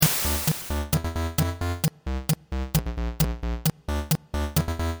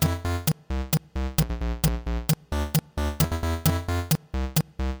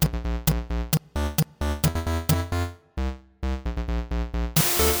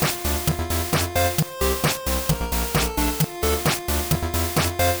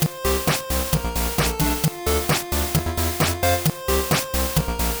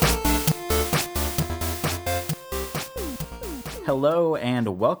Hello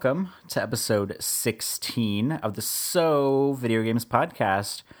and welcome to episode 16 of the So Video Games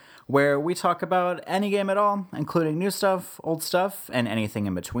Podcast, where we talk about any game at all, including new stuff, old stuff, and anything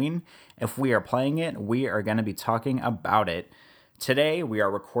in between. If we are playing it, we are going to be talking about it. Today, we are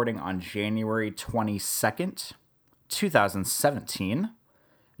recording on January 22nd, 2017,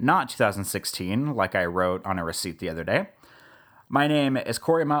 not 2016, like I wrote on a receipt the other day. My name is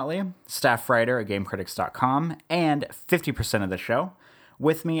Corey Motley, staff writer at GameCritics.com, and 50% of the show.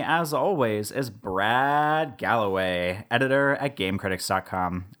 With me, as always, is Brad Galloway, editor at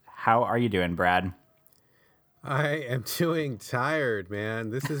GameCritics.com. How are you doing, Brad? I am doing tired,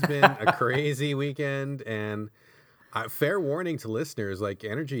 man. This has been a crazy weekend, and fair warning to listeners, like,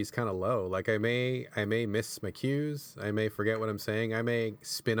 energy is kind of low. Like, I may miss my cues. I may forget what I'm saying. I may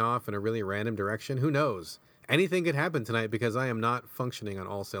spin off in a really random direction. Who knows? Anything could happen tonight because I am not functioning on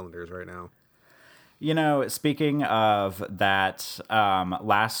all cylinders right now. You know, speaking of that,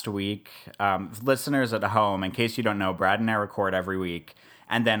 last week, listeners at home, in case you don't know, Brad and I record every week,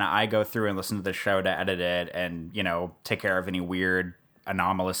 and then I go through and listen to the show to edit it and, you know, take care of any weird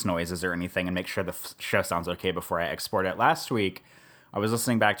anomalous noises or anything and make sure the show sounds okay before I export it. Last week, I was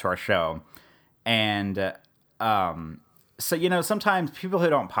listening back to our show, and so, you know, sometimes people who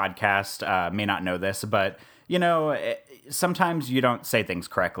don't podcast may not know this, but you know, sometimes you don't say things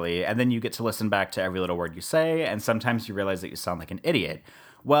correctly, and then you get to listen back to every little word you say, and sometimes you realize that you sound like an idiot.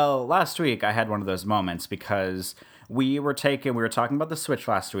 Well, last week I had one of those moments because we were talking about the Switch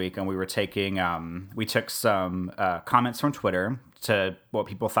last week, and we took some comments from Twitter to what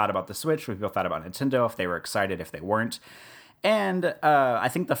people thought about the Switch, what people thought about Nintendo, if they were excited, if they weren't. And I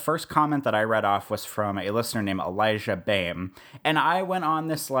think the first comment that I read off was from a listener named Elijah Bame. And I went on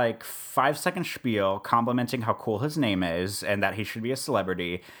this like 5-second spiel complimenting how cool his name is and that he should be a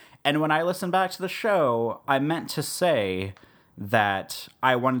celebrity. And when I listened back to the show, I meant to say that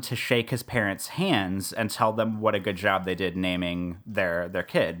I wanted to shake his parents' hands and tell them what a good job they did naming their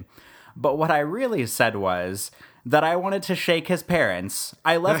kid. But what I really said was that I wanted to shake his parents.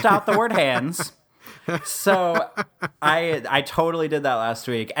 I left out the word hands. So I totally did that last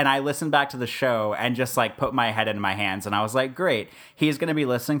week, and I listened back to the show and just like put my head in my hands, and I was like, great, he's going to be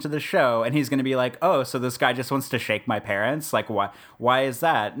listening to the show and he's going to be like, oh, so this guy just wants to shake my parents? Like, why is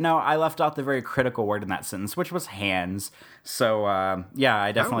that? No, I left out the very critical word in that sentence, which was hands. So yeah,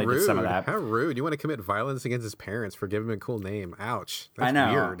 I definitely did some of that. How rude. You want to commit violence against his parents for giving him a cool name. Ouch. That's I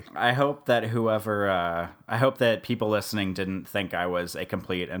know. Weird. I hope that I hope that people listening didn't think I was a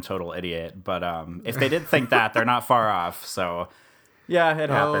complete and total idiot, but if they did think that, they're not far off. So yeah, it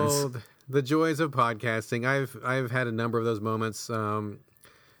happens. Oh, the joys of podcasting. I've had a number of those moments.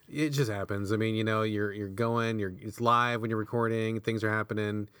 It just happens. I mean, you know, you're going, it's live when you're recording, things are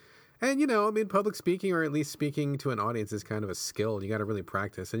happening. And, you know, I mean, public speaking or at least speaking to an audience is kind of a skill. You got to really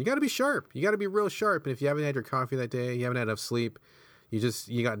practice, and you got to be sharp. You got to be real sharp. And if you haven't had your coffee that day, you haven't had enough sleep,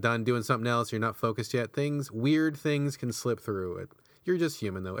 you got done doing something else, you're not focused yet, weird things can slip through it. You're just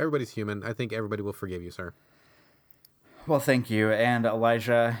human, though. Everybody's human. I think everybody will forgive you, sir. Well, thank you. And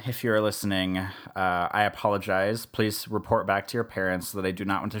Elijah, if you're listening, I apologize. Please report back to your parents that I do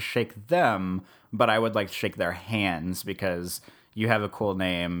not want to shake them, but I would like to shake their hands because you have a cool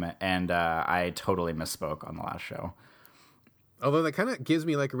name, and I totally misspoke on the last show. Although that kind of gives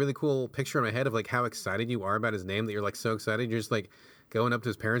me like a really cool picture in my head of like how excited you are about his name, that you're like so excited. You're just like going up to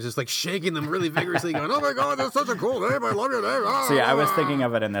his parents, just like shaking them really vigorously, going, "Oh my God, that's such a cool name! I love your name!" So yeah, I was thinking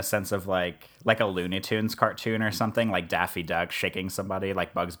of it in the sense of like a Looney Tunes cartoon or something, like Daffy Duck shaking somebody,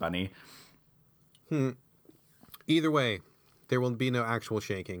 like Bugs Bunny. Either way, there will be no actual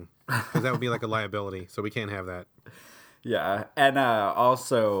shaking because that would be like a liability. So we can't have that. Yeah, and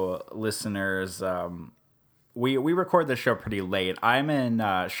also listeners, we record this show pretty late. I'm in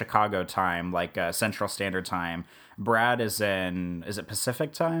Chicago time, like Central Standard Time. Brad is it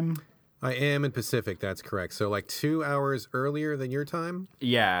Pacific time? I am in Pacific, that's correct. So like 2 hours earlier than your time?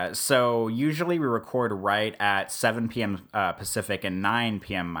 Yeah, so usually we record right at 7 p.m. Pacific and 9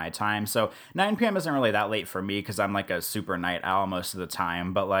 p.m. my time. So 9 p.m. isn't really that late for me because I'm like a super night owl most of the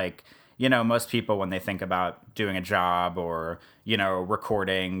time, but like, you know, most people, when they think about doing a job or, you know,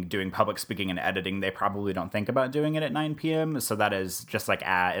 recording, doing public speaking and editing, they probably don't think about doing it at 9 p.m. So that is just like,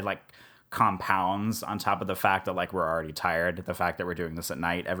 it like compounds on top of the fact that like we're already tired, the fact that we're doing this at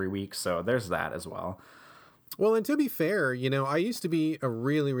night every week. So there's that as well. Well, and to be fair, you know, I used to be a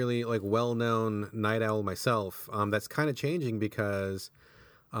really, really like well-known night owl myself. That's kind of changing because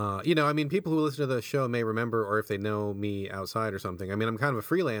you know, I mean, people who listen to the show may remember, or if they know me outside or something. I mean, I'm kind of a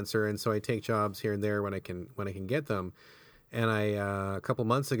freelancer, and so I take jobs here and there when I can get them. And I a couple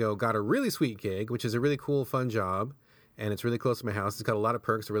months ago got a really sweet gig, which is a really cool, fun job. and it's really close to my house. It's got a lot of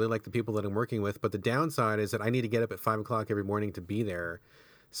perks. I really like the people that I'm working with, but the downside is that I need to get up at 5 o'clock every morning to be there.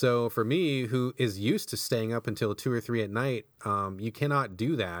 So for me, who is used to staying up until 2 or 3 at night, you cannot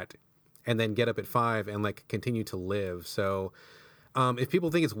do that and then get up at 5 and like continue to live. So if people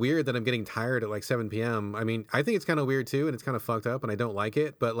think it's weird that I'm getting tired at like 7 p.m., I mean, I think it's kind of weird too, and it's kind of fucked up, and I don't like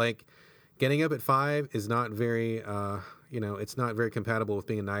it. But like getting up at 5 is not very, it's not very compatible with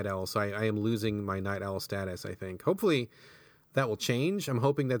being a night owl. So I am losing my night owl status, I think. Hopefully that will change. I'm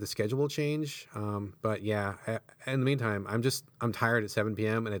hoping that the schedule will change. But yeah, in the meantime, I'm tired at 7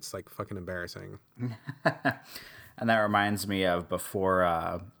 p.m. and it's like fucking embarrassing. And that reminds me of before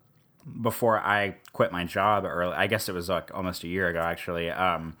I quit my job early, I guess it was like almost a year ago, actually.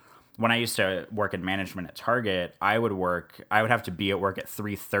 When I used to work in management at Target, I would have to be at work at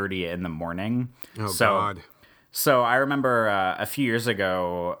 3:30 in the morning. Oh, God. So I remember a few years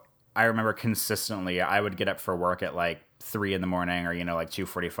ago, consistently I would get up for work at like 3 in the morning or, like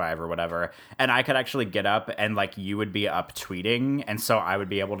 2:45 or whatever. And I could actually get up and like you would be up tweeting. And so I would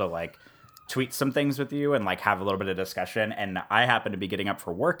be able to like tweet some things with you and like have a little bit of discussion. And I happened to be getting up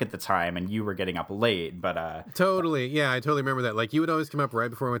for work at the time and you were getting up late, but totally. Yeah, I totally remember that. Like you would always come up right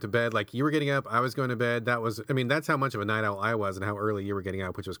before I went to bed. Like you were getting up, I was going to bed. That's how much of a night owl I was and how early you were getting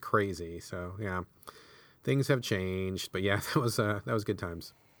up, which was crazy. So yeah, things have changed, but yeah, that was good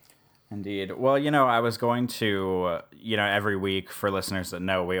times. Indeed. Well, I was going to, every week for listeners that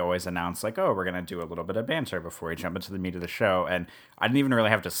know, we always announce like, oh, we're going to do a little bit of banter before we jump into the meat of the show. And I didn't even really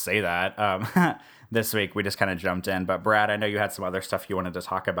have to say that. This week, we just kind of jumped in. But Brad, I know you had some other stuff you wanted to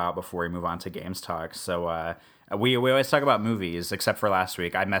talk about before we move on to games talk. So we always talk about movies, except for last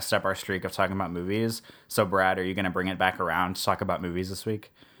week. I messed up our streak of talking about movies. So Brad, are you going to bring it back around to talk about movies this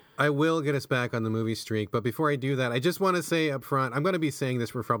week? I will get us back on the movie streak, but before I do that, I just want to say up front, I'm going to be saying this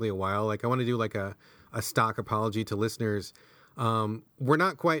for probably a while. Like, I want to do like a stock apology to listeners. We're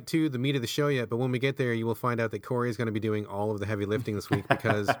not quite to the meat of the show yet, but when we get there, you will find out that Corey is going to be doing all of the heavy lifting this week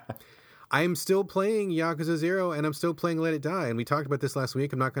because I'm still playing Yakuza 0 and I'm still playing Let It Die. And we talked about this last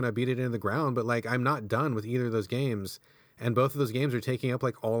week. I'm not going to beat it into the ground, but like, I'm not done with either of those games. And both of those games are taking up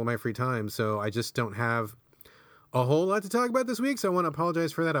like all of my free time. So I just don't have a whole lot to talk about this week, so I want to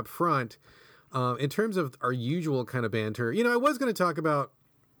apologize for that up front. In terms of our usual kind of banter, I was going to talk about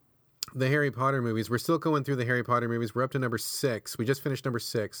the Harry Potter movies. We're still going through the Harry Potter movies. We're up to number 6. We just finished number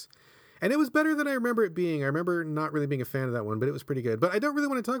 6. And it was better than I remember it being. I remember not really being a fan of that one, but it was pretty good. But I don't really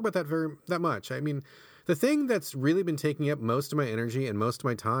want to talk about that much. I mean, the thing that's really been taking up most of my energy and most of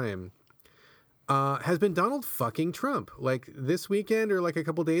my time has been Donald fucking Trump. Like this weekend or like a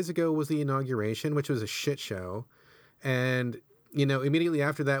couple days ago was the inauguration, which was a shit show. And, immediately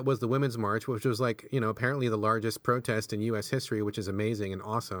after that was the Women's March, which was like, apparently the largest protest in U.S. history, which is amazing and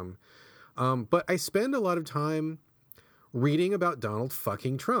awesome. But I spend a lot of time reading about Donald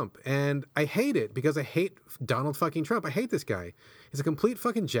fucking Trump. And I hate it because I hate Donald fucking Trump. I hate this guy. He's a complete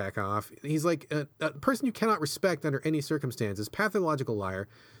fucking jackoff. He's like a person you cannot respect under any circumstances. Pathological liar,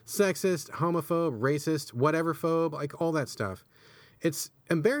 sexist, homophobe, racist, whatever phobe, like all that stuff. It's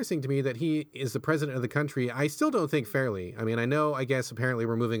embarrassing to me that he is the president of the country. I still don't think fairly. I mean, I guess apparently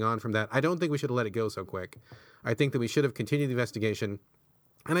we're moving on from that. I don't think we should have let it go so quick. I think that we should have continued the investigation.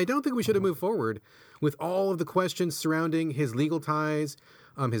 And I don't think we should have moved forward with all of the questions surrounding his legal ties,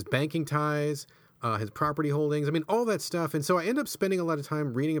 his banking ties, his property holdings. I mean, all that stuff. And so I end up spending a lot of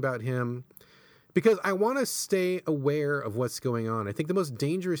time reading about him because I want to stay aware of what's going on. I think the most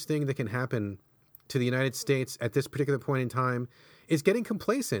dangerous thing that can happen to the United States at this particular point in time is getting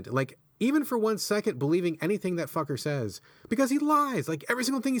complacent, like even for 1 second believing anything that fucker says, because he lies. Like every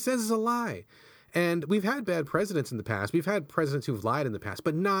single thing he says is a lie. And we've had bad presidents in the past. We've had presidents who've lied in the past,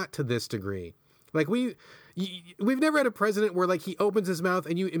 but not to this degree. Like we've never had a president where like he opens his mouth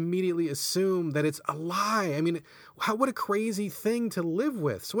and you immediately assume that it's a lie. I mean, what a crazy thing to live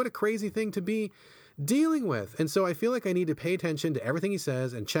with. So what a crazy thing to be dealing with. And so I feel like I need to pay attention to everything he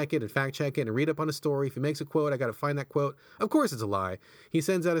says and check it and fact check it and read up on a story. If he makes a quote, I got to find that quote. Of course it's a lie. He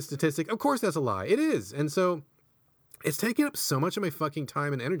sends out a statistic. Of course that's a lie. It is. And so it's taking up so much of my fucking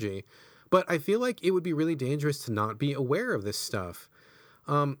time and energy, but I feel like it would be really dangerous to not be aware of this stuff.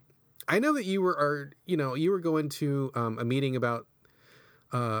 I know that you were going to a meeting about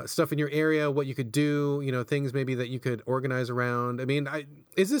stuff in your area, what you could do, things maybe that you could organize around. I mean,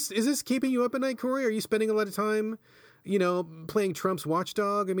 is this keeping you up at night, Corey? Are you spending a lot of time, playing Trump's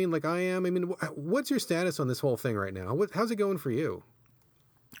watchdog? I mean, like I am. I mean, what's your status on this whole thing right now? How's it going for you?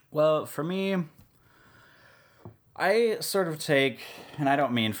 Well, for me, I sort of take, and I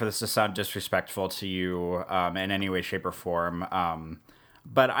don't mean for this to sound disrespectful to you in any way, shape, or form,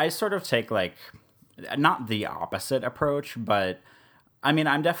 but I sort of take like not the opposite approach, but I mean,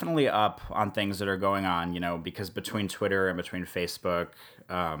 I'm definitely up on things that are going on, because between Twitter and between Facebook,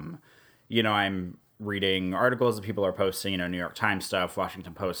 I'm reading articles that people are posting, New York Times stuff,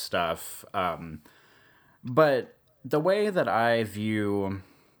 Washington Post stuff. But the way that I view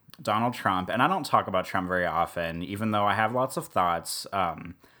Donald Trump, and I don't talk about Trump very often, even though I have lots of thoughts,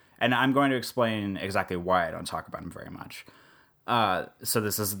 and I'm going to explain exactly why I don't talk about him very much. So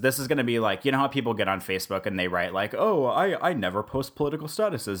this is going to be like, how people get on Facebook and they write like, oh, I never post political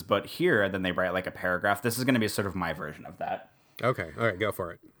statuses, but here, and then they write like a paragraph. This is going to be sort of my version of that. Okay. All right. Go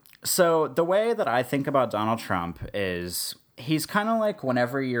for it. So the way that I think about Donald Trump is he's kind of like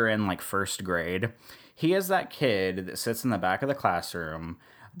whenever you're in like first grade, he is that kid that sits in the back of the classroom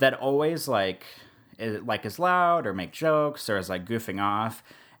that always is loud or make jokes or is like goofing off.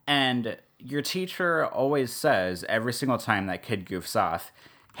 And your teacher always says every single time that kid goofs off,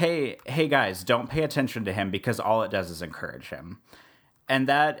 hey guys, don't pay attention to him because all it does is encourage him. And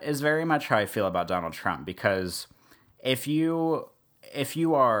that is very much how I feel about Donald Trump, because if you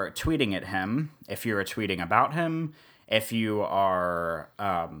are tweeting at him, if you are tweeting about him, if you are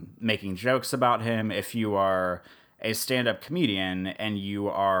making jokes about him, if you are a stand-up comedian and you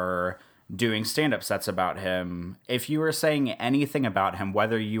are doing stand-up sets about him, if you are saying anything about him,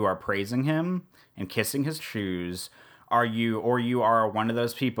 whether you are praising him and kissing his shoes, or you are one of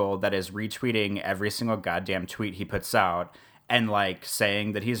those people that is retweeting every single goddamn tweet he puts out and like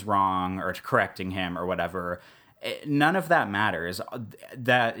saying that he's wrong or correcting him or whatever, none of that matters.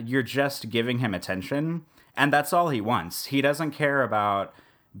 That you're just giving him attention, and that's all he wants. He doesn't care about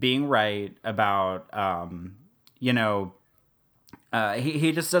being right, about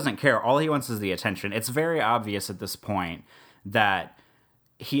he just doesn't care. All he wants is the attention. It's very obvious at this point that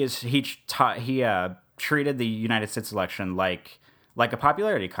he treated the United States election like a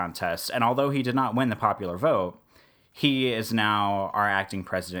popularity contest. And although he did not win the popular vote, he is now our acting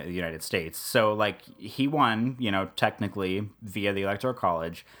president of the United States. So like he won, technically via the Electoral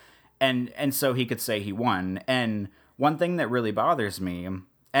College, and so he could say he won. And one thing that really bothers me.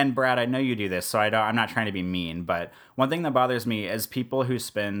 And Brad, I know you do this, so I'm not trying to be mean, but one thing that bothers me is people who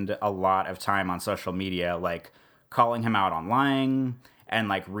spend a lot of time on social media, like calling him out on lying, and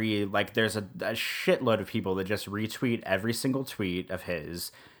there's a shitload of people that just retweet every single tweet of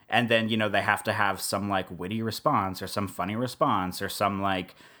his, and then they have to have some like witty response or some funny response or some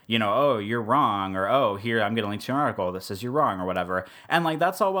like, oh, you're wrong, or oh, here, I'm going to link to an article that says you're wrong or whatever. And like,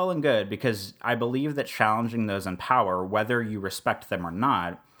 that's all well and good, because I believe that challenging those in power, whether you respect them or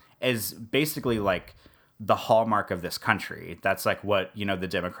not, is basically like the hallmark of this country. That's like what, the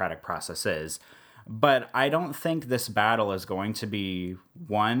democratic process is. But I don't think this battle is going to be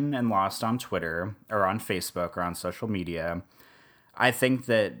won and lost on Twitter or on Facebook or on social media. I think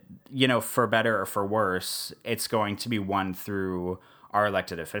that, for better or for worse, it's going to be won through our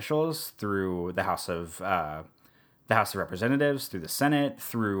elected officials, through the House of Representatives, through the Senate,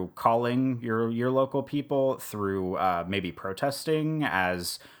 through calling your local people, through maybe protesting,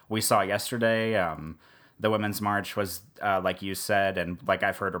 as we saw yesterday. The Women's March was, like you said, and like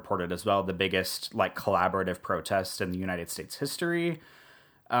I've heard reported as well, the biggest like collaborative protest in the United States history.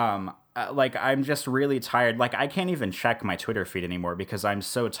 I'm just really tired. Like, I can't even check my Twitter feed anymore because I'm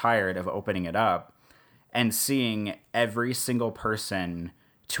so tired of opening it up and seeing every single person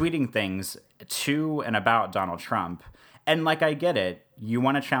tweeting things to and about Donald Trump. And like, I get it. You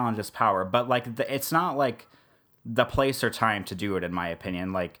want to challenge his power, but like, it's not like the place or time to do it, in my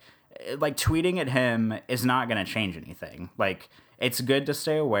opinion. Like tweeting at him is not going to change anything. Like, it's good to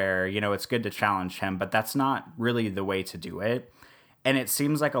stay aware, it's good to challenge him, but that's not really the way to do it. And it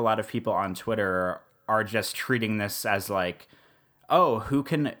seems like a lot of people on Twitter are just treating this as like, oh, who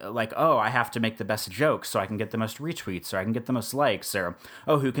can, like, oh, I have to make the best joke so I can get the most retweets or I can get the most likes, or,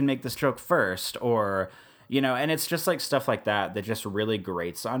 oh, who can make this joke first, or, and it's just like stuff like that just really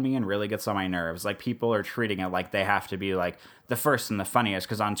grates on me and really gets on my nerves. Like, people are treating it like they have to be like the first and the funniest,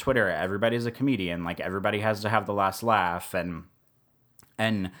 because on Twitter, everybody's a comedian. Like, everybody has to have the last laugh.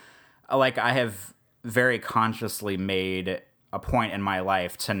 And like, I have very consciously made a point in my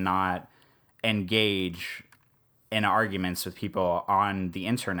life to not engage in arguments with people on the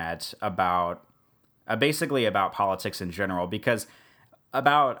internet about basically about politics in general, because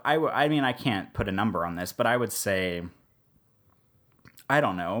I mean, I can't put a number on this, but I would say, I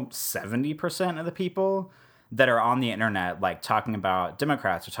don't know, 70% of the people that are on the internet, like talking about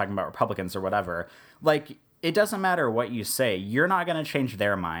Democrats or talking about Republicans or whatever, like, it doesn't matter what you say. You're not going to change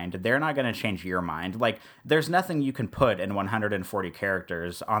their mind. They're not going to change your mind. Like, there's nothing you can put in 140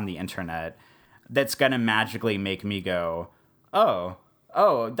 characters on the internet that's going to magically make me go, oh,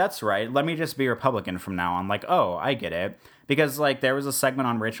 oh, that's right. Let me just be Republican from now on. Like, oh, I get it. Because, like, there was a segment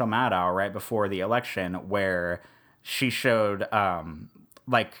on Rachel Maddow right before the election where she showed,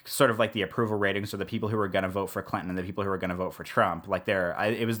 like, sort of like the approval ratings of the people who were going to vote for Clinton and the people who were going to vote for Trump. Like,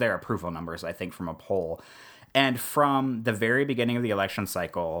 it was their approval numbers, I think, from a poll. And from the very beginning of the election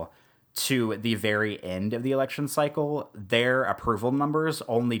cycle to the very end of the election cycle, their approval numbers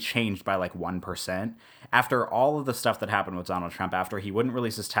only changed by like 1%. After all of the stuff that happened with Donald Trump, after he wouldn't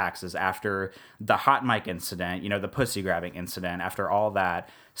release his taxes, after the hot mic incident, the pussy grabbing incident, after all that.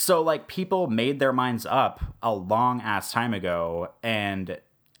 So like people made their minds up a long ass time ago, and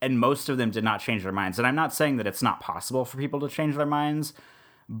most of them did not change their minds. And I'm not saying that it's not possible for people to change their minds,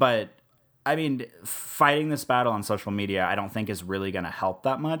 but I mean, fighting this battle on social media, I don't think is really going to help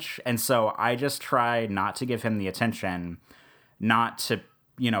that much. And so I just try not to give him the attention, not to,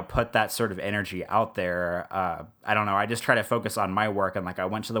 put that sort of energy out there. I don't know. I just try to focus on my work. And like, I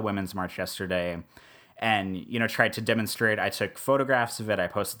went to the Women's March yesterday and, tried to demonstrate. I took photographs of it. I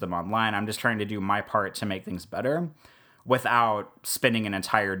posted them online. I'm just trying to do my part to make things better without spending an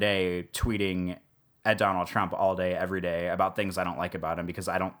entire day tweeting at Donald Trump all day, every day about things I don't like about him, because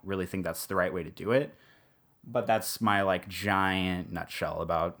I don't really think that's the right way to do it. But that's my like giant nutshell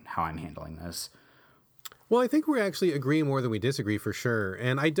about how I'm handling this. Well, I think we actually agree more than we disagree for sure.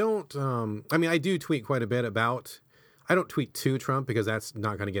 And I don't, I do tweet quite a bit about, I don't tweet to Trump because that's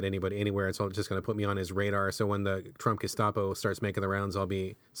not going to get anybody anywhere. It's all just going to put me on his radar. So when the Trump Gestapo starts making the rounds, I'll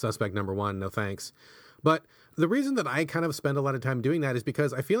be suspect number one. No thanks. But the reason that I kind of spend a lot of time doing that is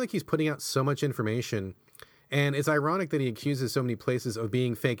because I feel like he's putting out so much information. And it's ironic that he accuses so many places of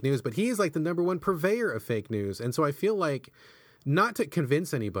being fake news, but he is like the number one purveyor of fake news. And so I feel like not to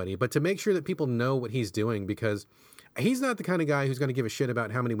convince anybody, but to make sure that people know what he's doing, because he's not the kind of guy who's going to give a shit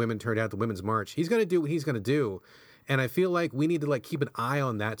about how many women turned out at the Women's March. He's going to do what he's going to do. And I feel like we need to like keep an eye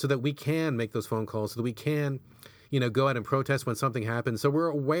on that so that we can make those phone calls, so that we can go out and protest when something happens. So we're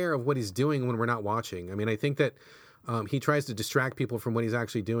aware of what he's doing when we're not watching. I mean, I think that he tries to distract people from what he's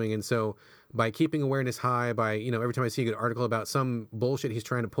actually doing. And so by keeping awareness high, by, every time I see a good article about some bullshit he's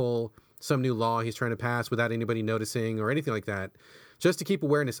trying to pull, some new law he's trying to pass without anybody noticing or anything like that, just to keep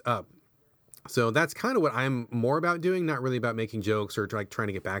awareness up. So that's kind of what I'm more about doing, not really about making jokes or like trying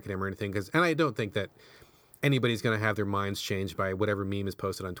to get back at him or anything. And I don't think that anybody's going to have their minds changed by whatever meme is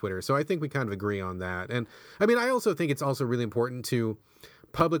posted on Twitter. So I think we kind of agree on that. And I mean, I also think it's also really important to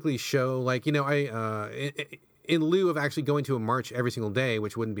publicly show, like, in lieu of actually going to a march every single day,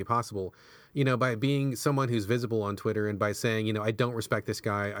 which wouldn't be possible, by being someone who's visible on Twitter and by saying, I don't respect this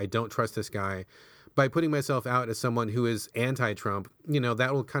guy, I don't trust this guy, by putting myself out as someone who is anti-Trump,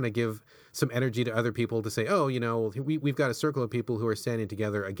 that will kind of give some energy to other people to say, oh, we've got a circle of people who are standing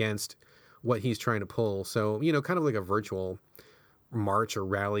together against what he's trying to pull. So, kind of like a virtual march or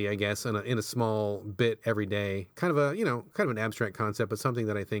rally, I guess, in a small bit every day, kind of an abstract concept, but something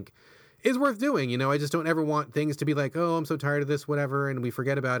that I think is worth doing. I just don't ever want things to be like, oh, I'm so tired of this, whatever, and we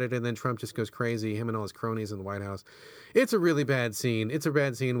forget about it, and then Trump just goes crazy, him and all his cronies in the White House. It's a really bad scene. It's a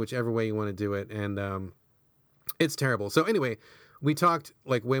bad scene whichever way you want to do it, and it's terrible. So anyway, we talked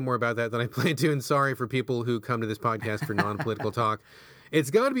like way more about that than I planned to, and sorry for people who come to this podcast for non-political talk. It's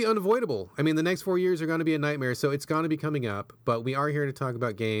going to be unavoidable. I mean, the next 4 years are going to be a nightmare, so it's going to be coming up, but we are here to talk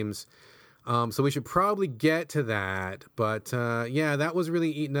about games. So we should probably get to that. But yeah, that was really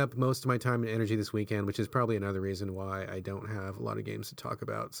eating up most of my time and energy this weekend, which is probably another reason why I don't have a lot of games to talk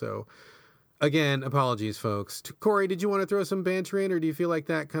about. So again, apologies, folks. Corey, did you want to throw some banter in, or do you feel like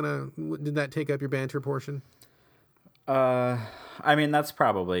that did that take up your banter portion? I mean, that's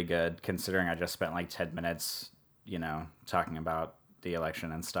probably good, considering I just spent like 10 minutes, talking about the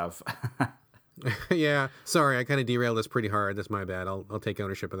election and stuff. Yeah, sorry, I kind of derailed this pretty hard. That's my bad. I'll take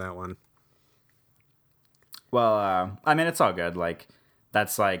ownership of that one. Well, I mean, it's all good. Like,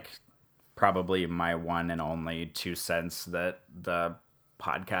 that's like probably my one and only 2 cents that the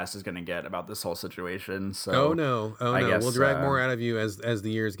podcast is going to get about this whole situation. So, oh no, guess, we'll drag more out of you as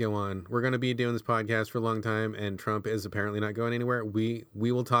the years go on. We're going to be doing this podcast for a long time, and Trump is apparently not going anywhere. We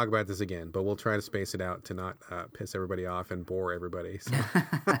will talk about this again, but we'll try to space it out to not piss everybody off and bore everybody. So.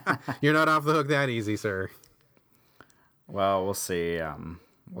 You're not off the hook that easy, sir. Well, we'll see.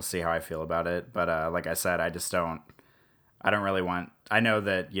 We'll see how I feel about it. But like I said, I don't really want. I know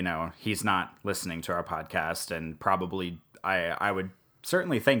that he's not listening to our podcast, and probably I would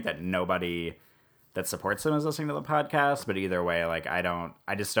certainly think that nobody that supports him is listening to the podcast, but either way, like I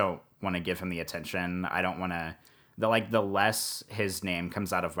just don't want to give him the attention. I don't want to, the less his name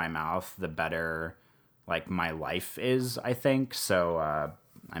comes out of my mouth, the better like my life is, I think. So,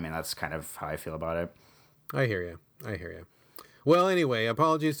 I mean, that's kind of how I feel about it. I hear you. Well, anyway,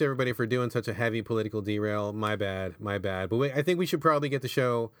 apologies to everybody for doing such a heavy political derail. My bad. But I think we should probably get the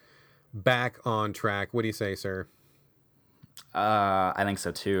show back on track. What do you say, sir? I think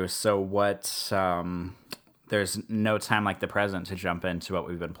so too. So what? There's no time like the present to jump into what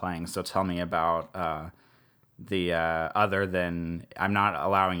we've been playing. So tell me about the other than I'm not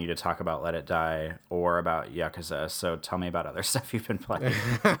allowing you to talk about Let It Die or about Yakuza. So tell me about other stuff you've been playing.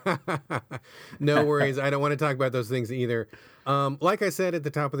 No worries. I don't want to talk about those things either. Like I said at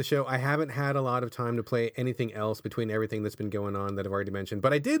the top of the show, I haven't had a lot of time to play anything else between everything that's been going on that I've already mentioned.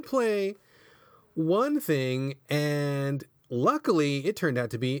 But I did play one thing, and luckily it turned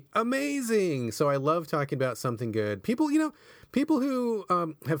out to be amazing. So I love talking about something good. People who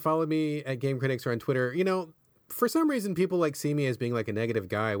have followed me at Game Critics or on Twitter, for some reason, people like see me as being like a negative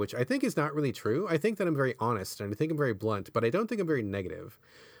guy, which I think is not really true. I think that I'm very honest and I think I'm very blunt, but I don't think I'm very negative.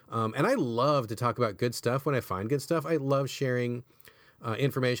 And I love to talk about good stuff when I find good stuff. I love sharing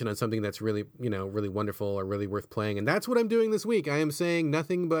information on something that's really, really wonderful or really worth playing. And that's what I'm doing this week. I am saying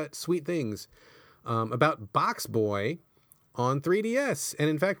nothing but sweet things about Box Boy on 3DS. And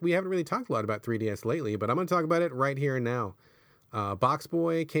in fact, we haven't really talked a lot about 3DS lately, but I'm going to talk about it right here and now. Box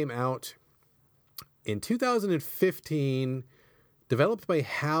Boy came out in 2015, developed by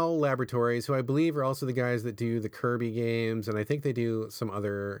HAL Laboratories, who I believe are also the guys that do the Kirby games, and I think they do some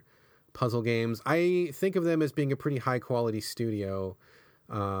other puzzle games. I think of them as being a pretty high-quality studio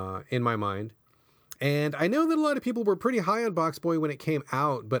in my mind. And I know that a lot of people were pretty high on Box Boy when it came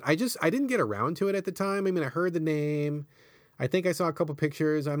out, but I didn't get around to it at the time. I mean, I heard the name. I think I saw a couple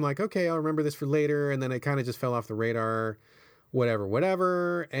pictures. I'm like, okay, I'll remember this for later, and then it kind of just fell off the radar,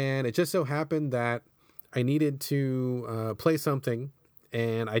 whatever. And it just so happened that I needed to play something,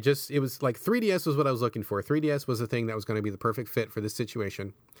 and it was like 3DS was what I was looking for. 3DS was the thing that was going to be the perfect fit for this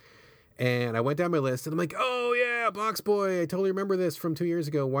situation. And I went down my list, and I'm like, oh yeah, Box Boy, I totally remember this from 2 years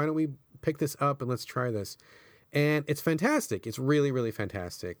ago. Why don't we pick this up and let's try this? And it's fantastic. It's really, really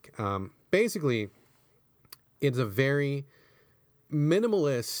fantastic. Basically, it's a very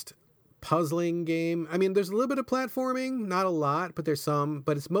minimalist puzzling game. I mean, there's a little bit of platforming, not a lot, but there's some,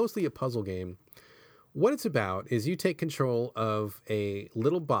 but it's mostly a puzzle game. What it's about is you take control of a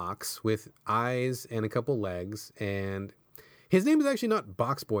little box with eyes and a couple legs, and his name is actually not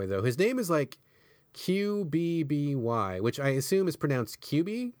Box Boy, though. His name is like QBBY, which I assume is pronounced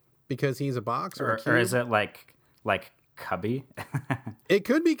QB because he's a box, or is it like Cubby? It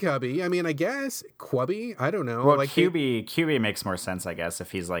could be Cubby. I mean, I guess Quubby. I don't know. Well, like QB makes more sense, I guess,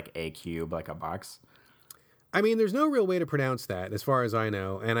 if he's like a cube, like a box. I mean, there's no real way to pronounce that, as far as I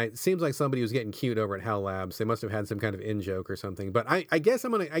know. And it seems like somebody was getting cute over at HAL Labs. They must have had some kind of in-joke or something. But I guess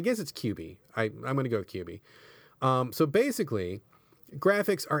it's QB. I'm gonna go with QB. So basically,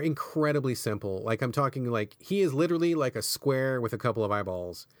 graphics are incredibly simple. Like, I'm talking like he is literally like a square with a couple of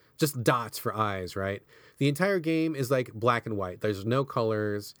eyeballs, just dots for eyes, right? The entire game is like black and white. There's no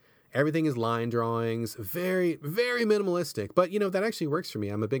colors. Everything is line drawings, very, very minimalistic. But, that actually works for me.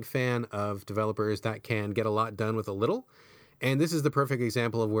 I'm a big fan of developers that can get a lot done with a little. And this is the perfect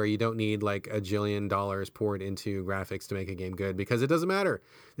example of where you don't need like $1 jillion poured into graphics to make a game good, because it doesn't matter.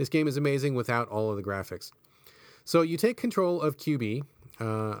 This game is amazing without all of the graphics. So you take control of QB,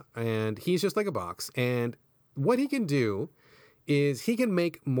 and he's just like a box. And what he can do is he can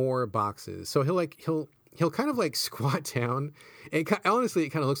make more boxes. So he'll kind of like squat down. Honestly, it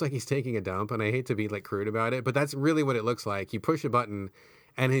kind of looks like he's taking a dump, and I hate to be like crude about it, but that's really what it looks like. You push a button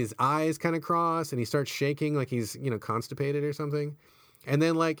and his eyes kind of cross and he starts shaking like he's, constipated or something. And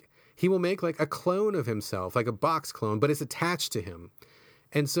then like he will make like a clone of himself, like a box clone, but it's attached to him.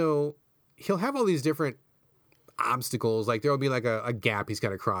 And so he'll have all these different obstacles. Like there'll be like a gap he's got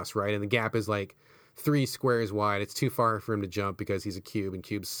to cross, right? And the gap is like 3 squares wide. It's too far for him to jump because he's a cube, and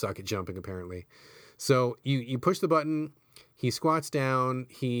cubes suck at jumping apparently. So you push the button, he squats down,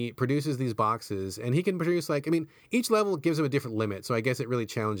 he produces these boxes, and he can produce each level gives him a different limit. So I guess it really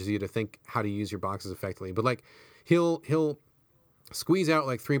challenges you to think how to use your boxes effectively. But like he'll squeeze out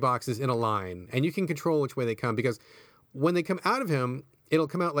like 3 boxes in a line, and you can control which way they come, because when they come out of him, it'll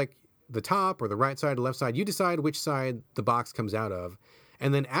come out like the top or the right side or left side. You decide which side the box comes out of.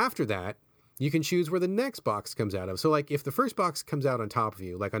 And then after that, you can choose where the next box comes out of. So like if the first box comes out on top of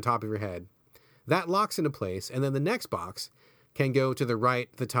you, like on top of your head, that locks into place, and then the next box can go to the right,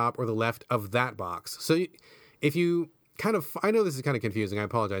 the top, or the left of that box. So if you I know this is kind of confusing, I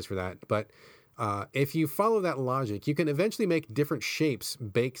apologize for that, but if you follow that logic, you can eventually make different shapes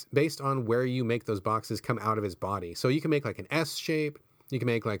based on where you make those boxes come out of his body. So you can make like an S shape, you can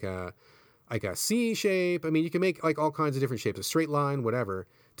make like a C shape. I mean, you can make like all kinds of different shapes, a straight line, whatever,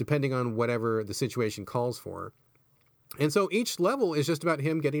 depending on whatever the situation calls for. And so each level is just about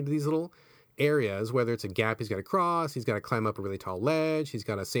him getting to these little areas, whether it's a gap he's got to cross, he's got to climb up a really tall ledge, he's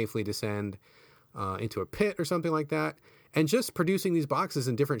got to safely descend into a pit or something like that, and just producing these boxes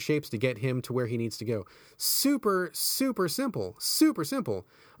in different shapes to get him to where he needs to go. Super, super simple, super simple.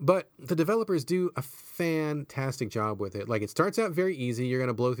 But the developers do a fantastic job with it. Like, it starts out very easy. You're going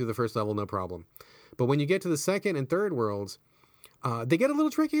to blow through the first level, no problem. But when you get to the second and third worlds, they get a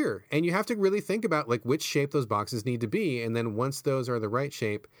little trickier, and you have to really think about like which shape those boxes need to be. And then once those are the right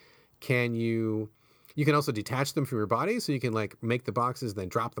shape, you can also detach them from your body, so you can like make the boxes, then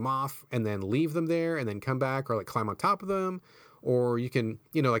drop them off, and then leave them there, and then come back, or like climb on top of them, or you can,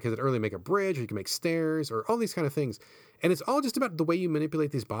 like I said earlier, make a bridge, or you can make stairs, or all these kind of things. And it's all just about the way you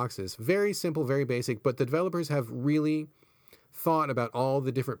manipulate these boxes. Very simple, very basic, but the developers have really thought about all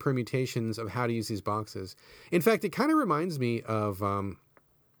the different permutations of how to use these boxes. In fact, it kind of reminds me of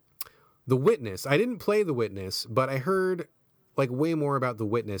The Witness. I didn't play The Witness, but I heard like way more about The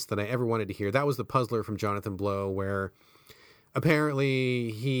Witness than I ever wanted to hear. That was the puzzler from Jonathan Blow, where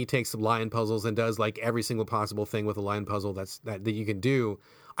apparently he takes some line puzzles and does like every single possible thing with a line puzzle that you can do.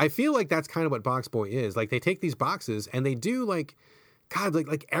 I feel like that's kind of what Box Boy is. Like, they take these boxes and they do like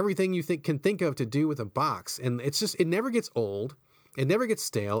everything you can think of to do with a box. And it's just, it never gets old. It never gets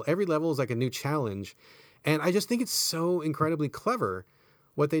stale. Every level is like a new challenge. And I just think it's so incredibly clever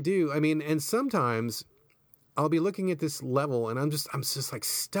what they do. I mean, and sometimes I'll be looking at this level and I'm just like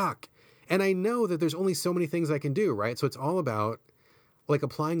stuck. And I know that there's only so many things I can do, right? So it's all about like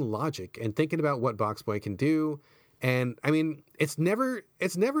applying logic and thinking about what Box Boy can do. And I mean, it never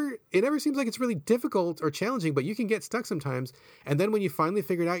seems like it's really difficult or challenging, but you can get stuck sometimes. And then when you finally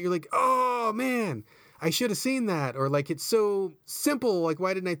figure it out, you're like, oh man, I should have seen that. Or like, it's so simple. Like,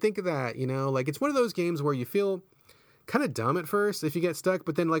 why didn't I think of that? Like, it's one of those games where you feel kind of dumb at first if you get stuck,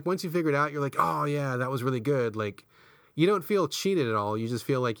 but then like once you figure it out, you're like, oh yeah, that was really good. Like, you don't feel cheated at all. You just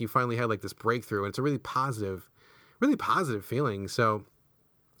feel like you finally had like this breakthrough, and it's a really positive feeling. So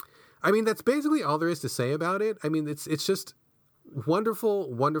I mean, that's basically all there is to say about it. I mean, it's just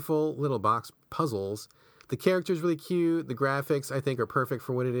wonderful, wonderful little box puzzles. The character's really cute. The graphics, I think, are perfect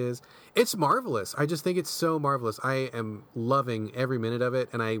for what it is. It's marvelous. I just think it's so marvelous. I am loving every minute of it,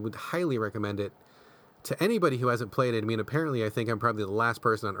 and I would highly recommend it to anybody who hasn't played it. I mean, apparently, I think I'm probably the last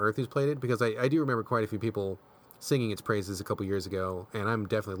person on Earth who's played it, because I do remember quite a few people singing its praises a couple years ago, and I'm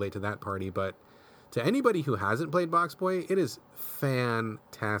definitely late to that party. But to anybody who hasn't played Box Boy, it is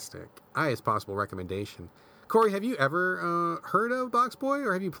fantastic. Highest possible recommendation. Corey, have you ever heard of Box Boy,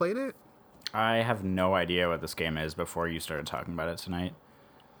 or have you played it? I have no idea what this game is before you started talking about it tonight.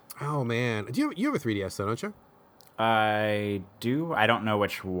 Oh, man. You have a 3DS, though, don't you? I do. I don't know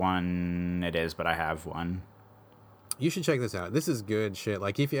which one it is, but I have one. You should check this out. This is good shit.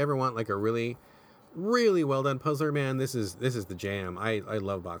 Like, if you ever want like a really, really well done puzzler, man, this is the jam. I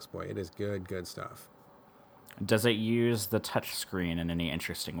love Box Boy. It is good stuff. Does it use the touch screen in any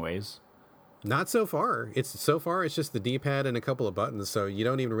interesting ways? Not so far. It's just the D-pad and a couple of buttons, so you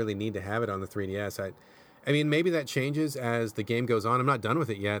don't even really need to have it on the 3DS. I mean, maybe that changes as the game goes on. I'm not done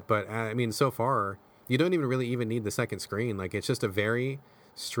with it yet, but I mean, so far, you don't even need the second screen. Like, it's just a very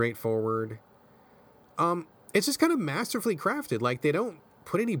straightforward. It's just kind of masterfully crafted. Like, they don't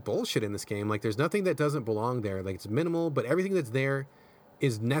put any bullshit in this game. Like, there's nothing that doesn't belong there. Like, it's minimal, but everything that's there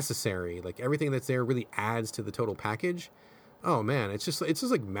is necessary. Like, everything that's there really adds to the total package. Oh man, it's just like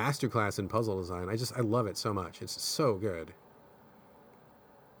masterclass in puzzle design. I love it so much. It's so good.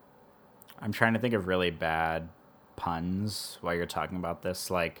 I'm trying to think of really bad puns while you're talking about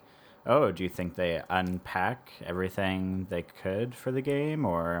this. Like, oh, do you think they unpack everything they could for the game,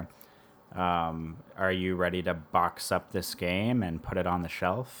 or are you ready to box up this game and put it on the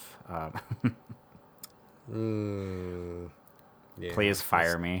shelf? Yeah, please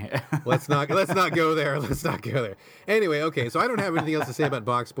fire me. let's not go there. Let's not go there. Anyway, okay, so I don't have anything else to say about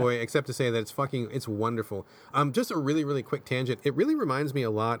Box Boy except to say that it's wonderful. Just a really, really quick tangent. It really reminds me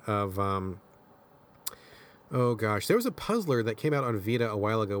a lot of oh gosh, there was a puzzler that came out on Vita a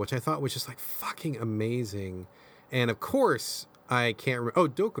while ago, which I thought was just like fucking amazing. And of course, I can't remember. Oh,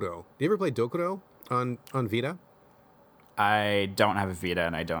 Dokuro. Do you ever play Dokuro on Vita? I don't have a Vita,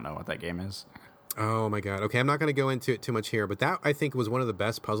 and I don't know what that game is. Oh my god. Okay, I'm not going to go into it too much here, but that I think was one of the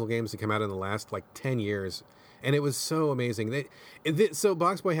best puzzle games to come out in the last like 10 years. And it was so amazing. So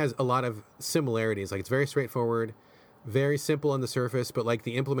Box Boy has a lot of similarities. Like, it's very straightforward, very simple on the surface, but like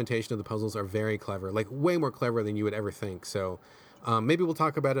the implementation of the puzzles are very clever, like way more clever than you would ever think. So maybe we'll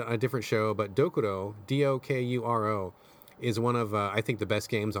talk about it on a different show, but Dokuro, Dokuro, is one of, I think, the best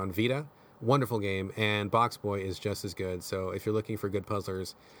games on Vita. Wonderful game, and Box Boy is just as good. So if you're looking for good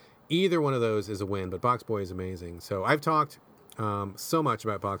puzzlers, Either one of those is a win, but Box Boy is amazing. So I've talked so much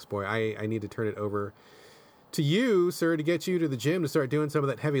about Box Boy. I need to turn it over to you, sir, to get you to the gym to start doing some of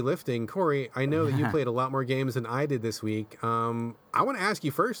that heavy lifting. Corey, I know that you played a lot more games than I did this week. I want to ask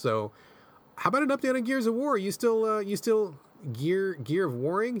you first, though, how about an update on Gears of War? You still gear of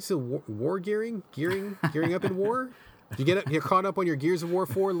warring? Still war gearing up in war? Did you get caught up on your Gears of War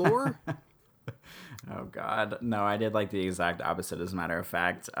 4 lore? Oh God, no! I did like the exact opposite. As a matter of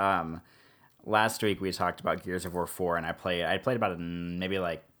fact, last week we talked about Gears of War 4, and I played about maybe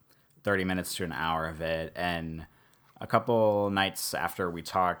like 30 minutes to an hour of it, and a couple nights after we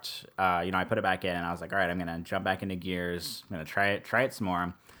talked, I put it back in, and I was like, all right, I'm gonna jump back into Gears. I'm gonna try it some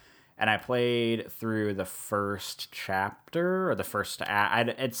more. And I played through the first chapter or the first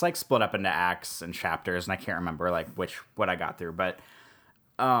act. It's like split up into acts and chapters, and I can't remember like what I got through. But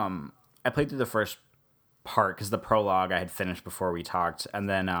I played through the first part because the prologue I had finished before we talked, and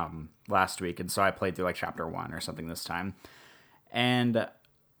then last week, and so I played through like chapter 1 or something this time. And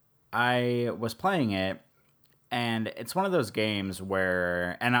I was playing it, and it's one of those games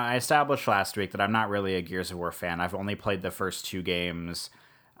where, and I established last week that I'm not really a Gears of War fan. I've only played the first 2 games.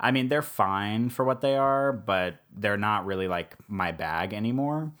 I mean, they're fine for what they are, but they're not really like my bag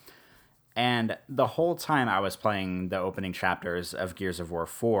anymore. And the whole time I was playing the opening chapters of Gears of War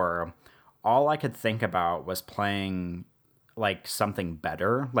 4, all I could think about was playing like something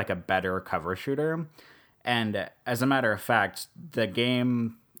better, like a better cover shooter. And as a matter of fact, the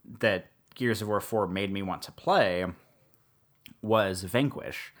game that Gears of War 4 made me want to play was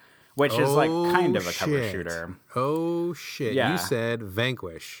Vanquish, which is like kind of a cover shooter. Oh, shit. Yeah. You said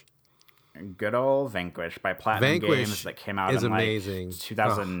Vanquish. Good old Vanquish by Platinum Games that came out in amazing. Like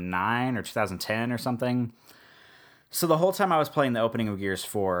 2009 or 2010 or something. So the whole time I was playing the opening of Gears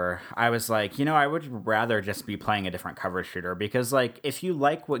 4, I was like, I would rather just be playing a different cover shooter because, like, if you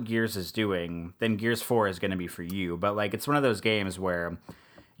like what Gears is doing, then Gears 4 is going to be for you. But, like, it's one of those games where,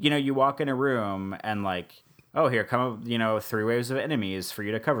 you walk in a room and, like, oh, here come, 3 waves of enemies for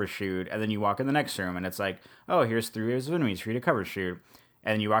you to cover shoot. And then you walk in the next room and it's like, oh, here's 3 waves of enemies for you to cover shoot.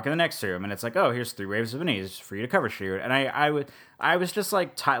 And then you walk in the next room and it's like, oh, here's 3 waves of enemies for you to cover shoot. And I was just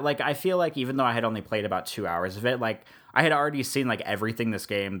like, I feel like even though I had only played about 2 hours of it, like I had already seen like everything this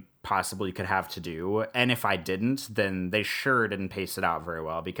game possibly could have to do. And if I didn't, then they sure didn't pace it out very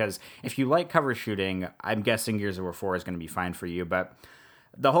well. Because if you like cover shooting, I'm guessing Gears of War 4 is going to be fine for you. But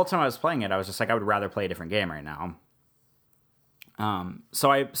the whole time I was playing it, I was just like, I would rather play a different game right now.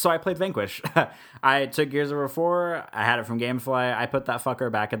 So I played Vanquish. I took Gears of War 4, I had it from Gamefly, I put that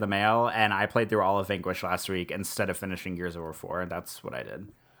fucker back in the mail, and I played through all of Vanquish last week instead of finishing Gears of War 4. That's what I did.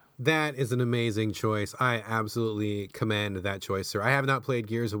 That is an amazing choice. I absolutely commend that choice, sir. I have not played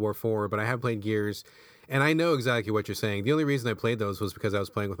Gears of War 4, but I have played Gears, and I know exactly what you're saying. The only reason I played those was because I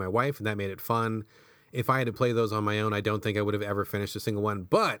was playing with my wife, and that made it fun. If I had to play those on my own, I don't think I would have ever finished a single one.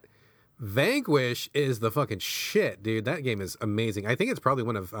 But Vanquish is the fucking shit, dude. That game is amazing. I think it's probably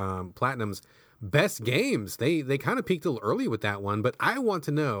one of Platinum's best games. They kind of peaked a little early with that one, but I want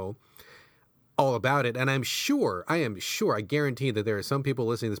to know all about it. And I am sure, I guarantee that there are some people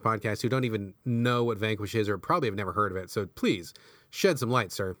listening to this podcast who don't even know what Vanquish is or probably have never heard of it. So please shed some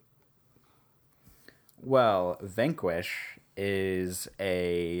light, sir. Well, Vanquish is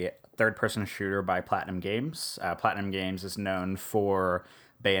a third-person shooter by Platinum Games. Platinum Games is known for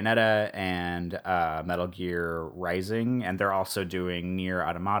Bayonetta and Metal Gear Rising, and they're also doing Nier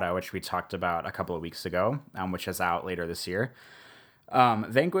Automata, which we talked about a couple of weeks ago, which is out later this year.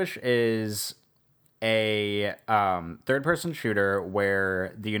 Vanquish is a third-person shooter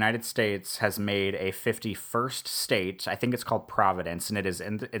where the United States has made a 51st state. I think it's called Providence, and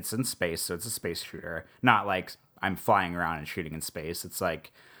it's in space, so it's a space shooter. Not like I'm flying around and shooting in space. It's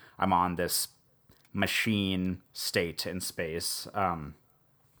like I'm on this machine state in space.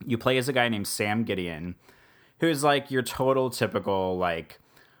 You play as a guy named Sam Gideon, who's like your total typical like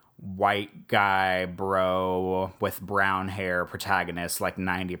white guy bro with brown hair protagonist, like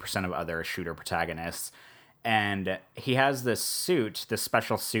 90% of other shooter protagonists. And he has this suit, this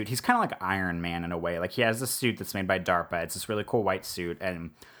special suit. He's kind of like Iron Man in a way. Like he has this suit that's made by DARPA. It's this really cool white suit, and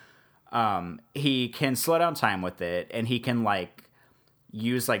he can slow down time with it, and he can like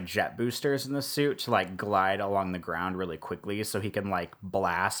use like jet boosters in the suit to like glide along the ground really quickly so he can like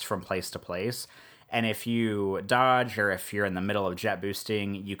blast from place to place. And if you dodge or if you're in the middle of jet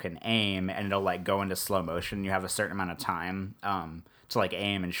boosting, you can aim and it'll like go into slow motion. You have a certain amount of time to like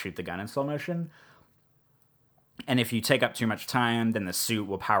aim and shoot the gun in slow motion. And if you take up too much time, then the suit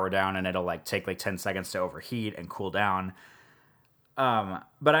will power down and it'll like take like 10 seconds to overheat and cool down.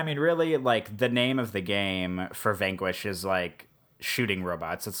 But I mean, really, like the name of the game for Vanquish is like shooting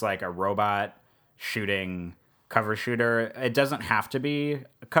robots. It's like a robot shooting cover shooter. It doesn't have to be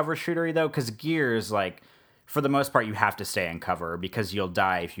a cover shootery though, because Gears, like, for the most part, you have to stay in cover because you'll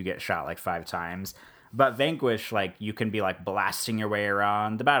die if you get shot like 5 times. But Vanquish, like, you can be like blasting your way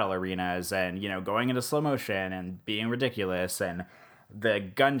around the battle arenas and, you know, going into slow motion and being ridiculous. And the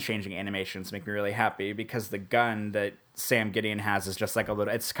gun changing animations make me really happy because the gun that Sam Gideon has is just like a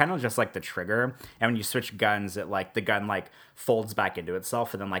little, it's kind of just like the trigger. And when you switch guns, it like the gun like folds back into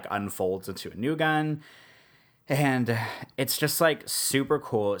itself and then like unfolds into a new gun. And it's just like super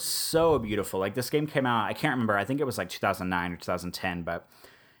cool. It's so beautiful. Like, this game came out, I can't remember, I think it was like 2009 or 2010, but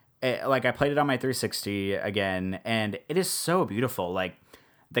like I played it on my 360 again, and it is so beautiful. Like,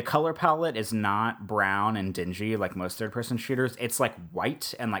 the color palette is not brown and dingy like most third-person shooters. It's like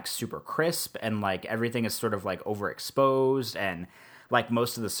white and like super crisp, and like everything is sort of like overexposed, and like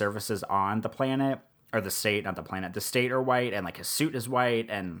most of the surfaces on the planet, or the state, not the planet, the state are white, and like his suit is white,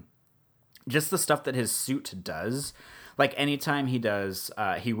 and just the stuff that his suit does. Like, anytime he does,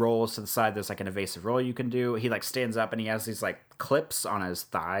 he rolls to the side, there's like an evasive roll you can do. He like stands up and he has these like clips on his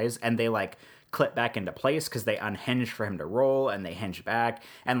thighs, and they like clip back into place because they unhinge for him to roll, and they hinge back,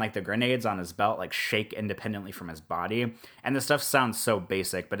 and like the grenades on his belt like shake independently from his body. And the stuff sounds so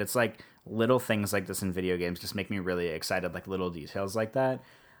basic, but it's like little things like this in video games just make me really excited, like little details like that.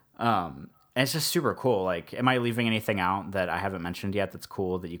 And it's just super cool. Like, am I leaving anything out that I haven't mentioned yet that's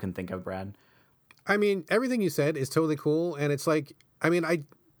cool that you can think of, Brad? I mean, everything you said is totally cool, and it's like, I mean,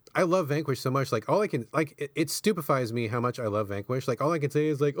 I love Vanquish so much. Like, all I can, like, it stupefies me how much I love Vanquish. Like, all I can say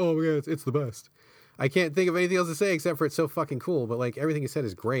is like, oh my god, it's the best. I can't think of anything else to say except for it's so fucking cool. But like, everything you said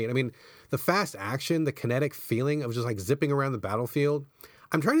is great. I mean, the fast action, the kinetic feeling of just like zipping around the battlefield.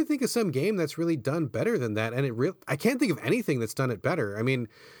 I'm trying to think of some game that's really done better than that, and I can't think of anything that's done it better. I mean,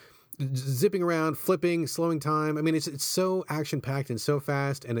 zipping around, flipping, slowing time. I mean, it's so action packed and so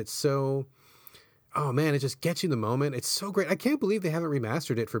fast, and it's so, oh man, it just gets you in the moment. It's so great. I can't believe they haven't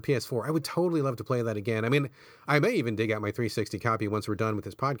remastered it for PS4. I would totally love to play that again. I mean, I may even dig out my 360 copy once we're done with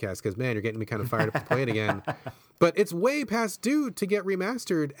this podcast, because man, you're getting me kind of fired up to play it again. But it's way past due to get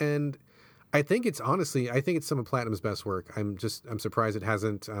remastered, and I think it's some of Platinum's best work. I'm surprised it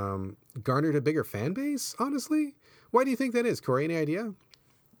hasn't garnered a bigger fan base, honestly. Why do you think that is, Corey? Any idea?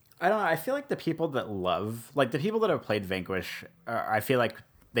 I don't know. I feel like the people that have played Vanquish, I feel like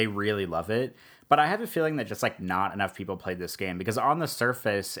they really love it. But I have a feeling that just like not enough people played this game, because on the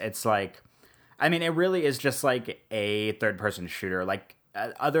surface, it's like, I mean, it really is just like a third-person shooter. Like,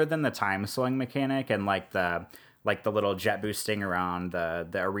 other than the time slowing mechanic and like the little jet boosting around the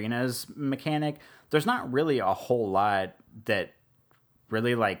arenas mechanic, there's not really a whole lot that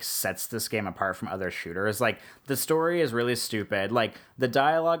really like sets this game apart from other shooters. Like, the story is really stupid. Like, the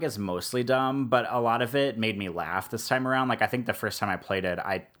dialogue is mostly dumb, but a lot of it made me laugh this time around. Like, I think the first time I played it,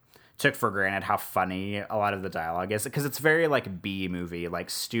 I took for granted how funny a lot of the dialogue is, because it's very like B movie,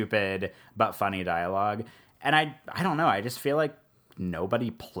 like stupid but funny dialogue. And I don't know, I just feel like nobody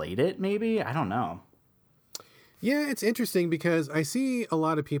played it, maybe. I don't know. Yeah, it's interesting because I see a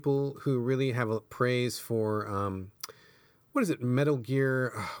lot of people who really have a praise for what is it, Metal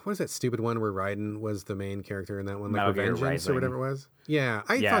Gear? What is that stupid one where Raiden was the main character in that one, like Revengeance or whatever it was? Yeah,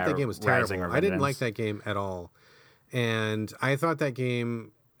 I thought that game was terrible. I didn't like that game at all, and I thought that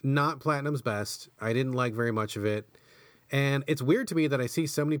game, not Platinum's best. I didn't like very much of it. And it's weird to me that I see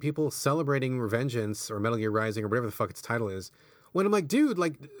so many people celebrating Revengeance or Metal Gear Rising or whatever the fuck its title is, when I'm like, dude,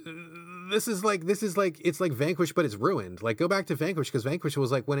 like, this is like, it's like Vanquish, but it's ruined. Like, go back to Vanquish, because Vanquish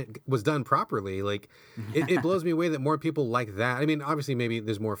was like when it was done properly. Like, it blows me away that more people like that. I mean, obviously, maybe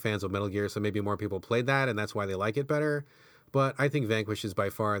there's more fans of Metal Gear, so maybe more people played that, and that's why they like it better. But I think Vanquish is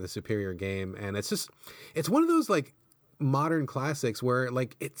by far the superior game. And it's one of those, like, modern classics where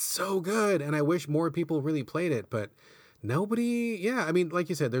like it's so good, and I wish more people really played it, but nobody. Yeah, I mean, like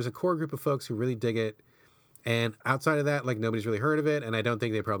you said, there's a core group of folks who really dig it, and outside of that, like, nobody's really heard of it, and I don't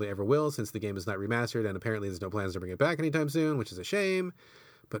think they probably ever will, since the game is not remastered, and apparently there's no plans to bring it back anytime soon, which is a shame.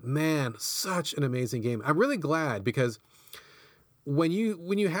 But man, such an amazing game. I'm really glad, because when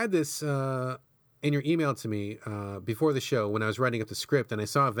you had this in your email to me before the show, when I was writing up the script and I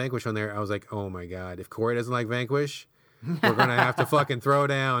saw Vanquish on there, I was like, oh my god, if Corey doesn't like Vanquish, we're gonna have to fucking throw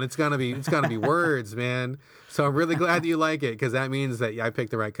down. It's gonna be words, man. So I'm really glad that you like it, because that means that I picked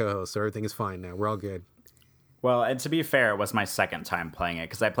the right co-host. So everything is fine now. We're all good. Well, and to be fair, it was my second time playing it,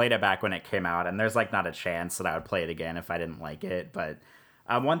 because I played it back when it came out, and there's like not a chance that I would play it again if I didn't like it. But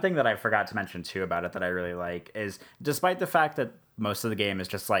one thing that I forgot to mention too about it that I really like is, despite the fact that most of the game is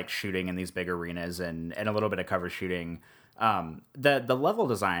just like shooting in these big arenas and a little bit of cover shooting, The level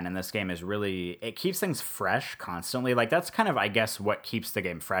design in this game is really, it keeps things fresh constantly. Like that's kind of, I guess, what keeps the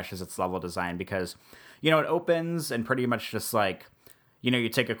game fresh is its level design, because, it opens and pretty much just like, you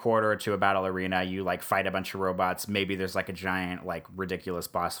take a quarter to a battle arena, you like fight a bunch of robots. Maybe there's like a giant, like ridiculous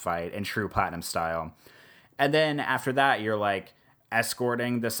boss fight in true Platinum style. And then after that, you're like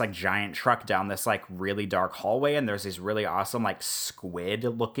escorting this like giant truck down this like really dark hallway, and there's these really awesome like squid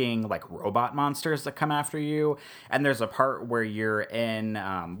looking like robot monsters that come after you. And there's a part where you're in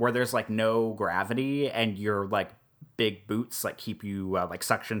where there's like no gravity, and your like big boots like keep you like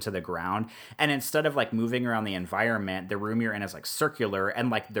suction to the ground, and instead of like moving around the environment, the room you're in is like circular, and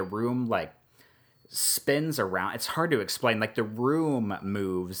like the room like spins around. It's hard to explain. Like the room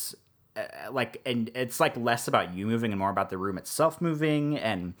moves and it's like less about you moving and more about the room itself moving.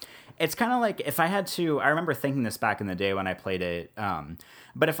 And it's kind of like, if I had to, I remember thinking this back in the day when I played it,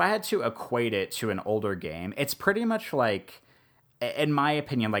 but if I had to equate it to an older game, it's pretty much like, in my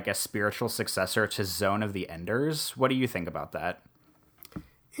opinion, like a spiritual successor to Zone of the Enders. What do you think about that?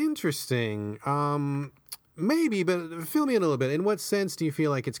 Interesting. Maybe, but fill me in a little bit. In what sense do you feel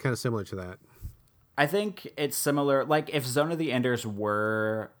like it's kind of similar to that? I think it's similar. Like if Zone of the Enders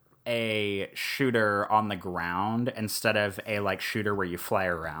were a shooter on the ground instead of a like shooter where you fly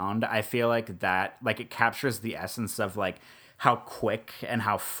around, I feel like that like it captures the essence of like how quick and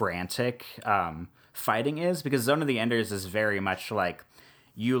how frantic fighting is, because Zone of the Enders is very much like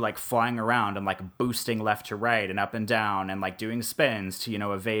you like flying around and like boosting left to right and up and down and like doing spins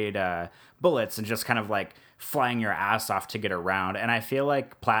to evade bullets and just kind of like flying your ass off to get around. And I feel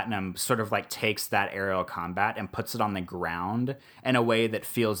like Platinum sort of like takes that aerial combat and puts it on the ground in a way that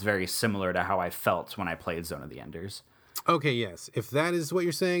feels very similar to how I felt when I played Zone of the Enders. Okay, yes. If that is what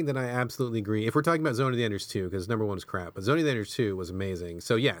you're saying, then I absolutely agree. If we're talking about Zone of the Enders 2, because number 1 is crap, but Zone of the Enders 2 was amazing.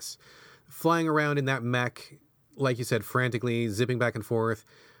 So yes, flying around in that mech, like you said, frantically, zipping back and forth,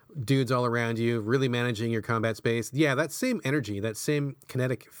 dudes all around you, really managing your combat space. Yeah, that same energy, that same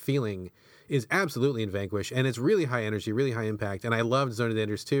kinetic feeling is absolutely in Vanquish, and it's really high energy, really high impact. And I loved Zone of the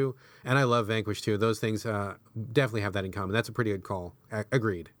Enders 2, and I love Vanquish 2. Those things definitely have that in common. That's a pretty good call.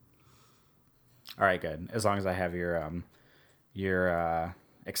 Agreed. All right, good. As long as I have your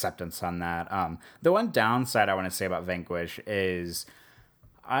acceptance on that. The one downside I want to say about Vanquish is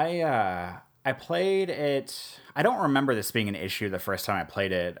I played it. I don't remember this being an issue the first time I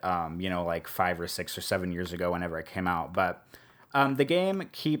played it, like 5 or 6 or 7 years ago, whenever it came out. But the game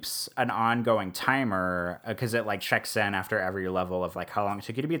keeps an ongoing timer because it like checks in after every level of like how long it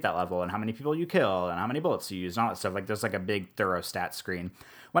took you to beat that level and how many people you kill and how many bullets you used and all that stuff. Like there's like a big thorough stat screen.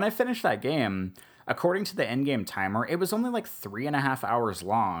 When I finished that game, according to the in-game timer, it was only like 3.5 hours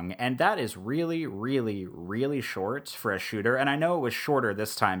long, and that is really, really, really short for a shooter. And I know it was shorter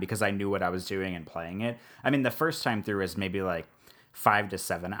this time because I knew what I was doing and playing it. I mean, the first time through is maybe like 5 to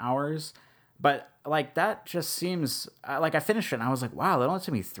 7 hours, but like that just seems like I finished it and I was like, wow, that only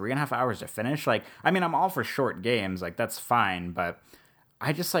took me 3.5 hours to finish. Like, I mean, I'm all for short games, like that's fine, but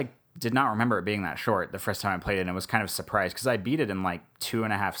I just like did not remember it being that short the first time I played it, and I was kind of surprised because I beat it in like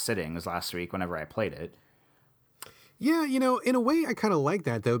 2.5 sittings last week whenever I played it. Yeah, in a way I kind of like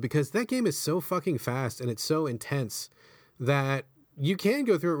that though, because that game is so fucking fast and it's so intense that you can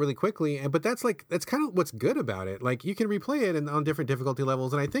go through it really quickly, but that's kind of what's good about it. Like you can replay it on different difficulty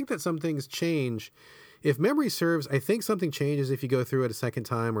levels, and I think that some things change. If memory serves, I think something changes if you go through it a second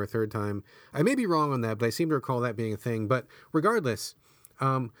time or a third time. I may be wrong on that, but I seem to recall that being a thing. But regardless,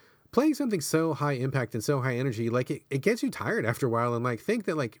 playing something so high impact and so high energy, like it gets you tired after a while, and like think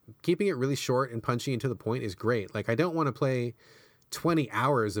that like keeping it really short and punchy and to the point is great. Like I don't want to play 20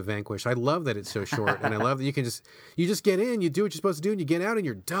 hours of Vanquish. I love that it's so short, and I love that you just get in, you do what you're supposed to do, and you get out and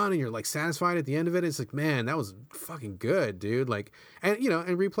you're done and you're like satisfied at the end of it. It's like, man, that was fucking good, dude. Like, and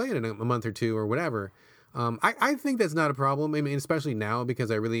and replay it in a month or two or whatever. I think that's not a problem. I mean, especially now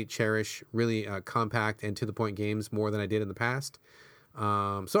because I really cherish really compact and to the point games more than I did in the past.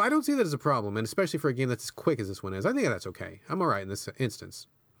 So I don't see that as a problem, and especially for a game that's as quick as this one is, I think that's okay. I'm all right in this instance.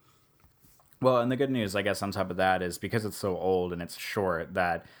 Well, and the good news, I guess, on top of that is because it's so old and it's short,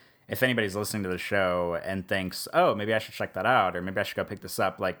 that if anybody's listening to the show and thinks, oh, maybe I should check that out, or maybe I should go pick this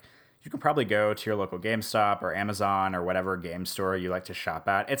up, like, you can probably go to your local GameStop or Amazon or whatever game store you like to shop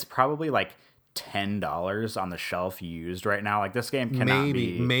at. It's probably like $10 on the shelf used right now. Like, this game cannot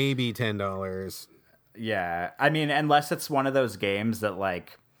be... Maybe $10. Yeah. I mean, unless it's one of those games that,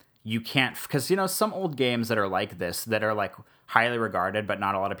 like, you can't... Because, some old games that are like this, that are, like, highly regarded, but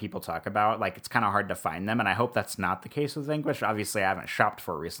not a lot of people talk about, like, it's kind of hard to find them, and I hope that's not the case with Vanquish. Obviously, I haven't shopped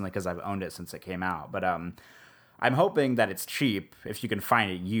for it recently because I've owned it since it came out. But, all I'm hoping that it's cheap if you can find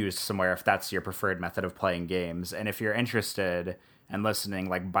it used somewhere, if that's your preferred method of playing games. And if you're interested in listening,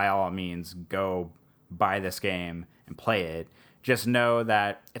 like, by all means, go buy this game and play it. Just know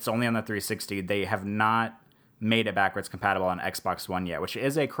that it's only on the 360. They have not made it backwards compatible on Xbox One yet, which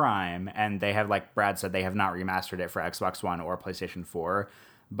is a crime. And they have, like Brad said, they have not remastered it for Xbox One or PlayStation 4.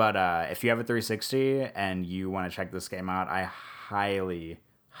 But if you have a 360 and you want to check this game out, I highly,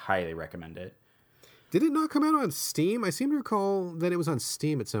 highly recommend it. Did it not come out on Steam? I seem to recall that it was on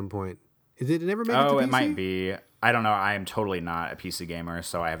Steam at some point. Did it never make it to PC? Oh, it might be. I don't know. I am totally not a PC gamer,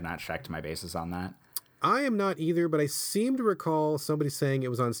 so I have not checked my bases on that. I am not either, but I seem to recall somebody saying it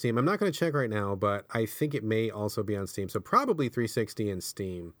was on Steam. I'm not going to check right now, but I think it may also be on Steam. So probably 360 and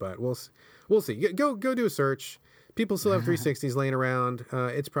Steam, but we'll see. Go do a search. People still have 360s laying around.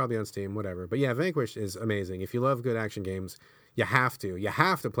 It's probably on Steam, whatever. But yeah, Vanquish is amazing. If you love good action games, you have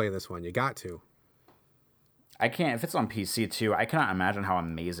to play this one. You got to. I can't, if it's on PC too, I cannot imagine how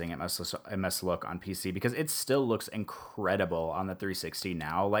amazing it must look on PC, because it still looks incredible on the 360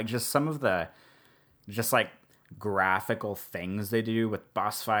 now. Like, just some of the, just like graphical things they do with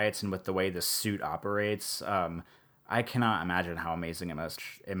boss fights and with the way the suit operates. I cannot imagine how amazing it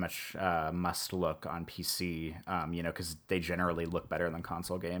must look on PC, because they generally look better than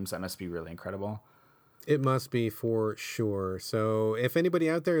console games. That must be really incredible. It must be, for sure. So if anybody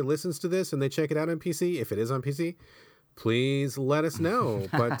out there listens to this and they check it out on PC, if it is on PC, please let us know.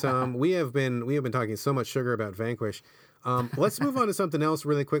 But we have been talking so much sugar about Vanquish. Let's move on to something else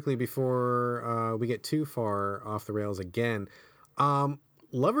really quickly before we get too far off the rails again.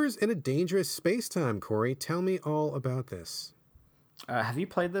 Lovers in a Dangerous Spacetime, Corey. Tell me all about this. Have you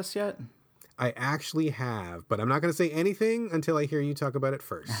played this yet? I actually have, but I'm not going to say anything until I hear you talk about it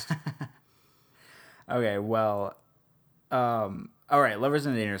first. Okay, well, all right, Lovers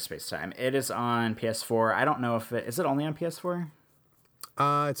in a Dangerous Spacetime. It is on PS4. I don't know if is it only on PS4?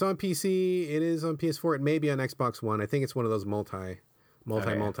 It's on PC. It is on PS4. It may be on Xbox One. I think it's one of those multi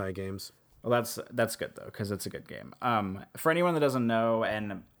games. Well, that's good, though, because it's a good game. For anyone that doesn't know,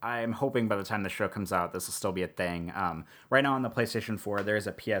 and I'm hoping by the time the show comes out, this will still be a thing. Right now on the PlayStation 4, there's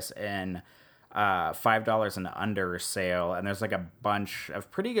a PSN $5 and under sale, and there's like a bunch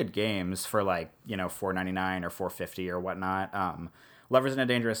of pretty good games for like, $4.99 or $4.50 or whatnot. Lovers in a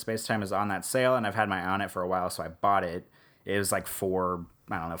Dangerous Spacetime is on that sale, and I've had my eye on it for a while, so I bought it. It was like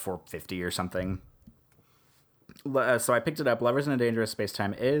 $4.50 or something. So I picked it up. Lovers in a Dangerous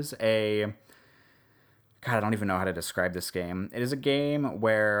Spacetime is I don't even know how to describe this game. It is a game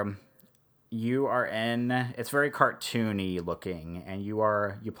where you are it's very cartoony looking, and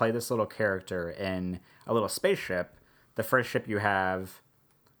you play this little character in a little spaceship. The first ship you have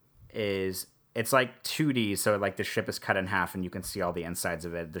it's like 2D, so like the ship is cut in half and you can see all the insides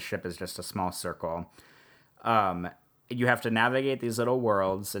of it. The ship is just a small circle. You have to navigate these little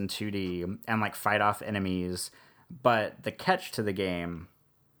worlds in 2D and like fight off enemies. But the catch to the game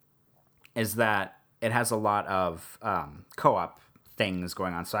is that it has a lot of co-op things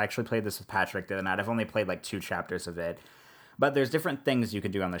going on. So I actually played this with Patrick the other night. I've only played like 2 chapters of it. But there's different things you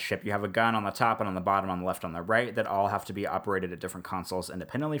can do on the ship. You have a gun on the top and on the bottom, on the left, on the right, that all have to be operated at different consoles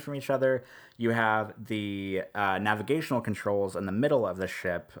independently from each other. You have the navigational controls in the middle of the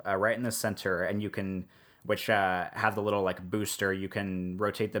ship, right in the center, and you can, which have the little like booster. You can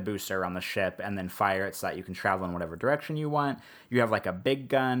rotate the booster on the ship and then fire it so that you can travel in whatever direction you want. You have like a big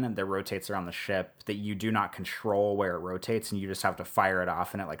gun that rotates around the ship that you do not control where it rotates, and you just have to fire it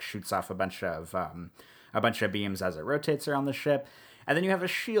off, and it like shoots off a bunch of beams as it rotates around the ship. And then you have a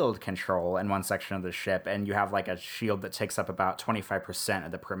shield control in one section of the ship, and you have like a shield that takes up about 25%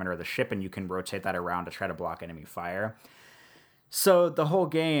 of the perimeter of the ship, and you can rotate that around to try to block enemy fire. So the whole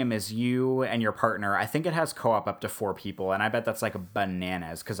game is you and your partner. I think it has co-op up to 4 people, and I bet that's like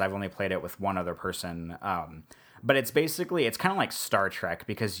bananas because I've only played it with one other person. But it's kind of like Star Trek,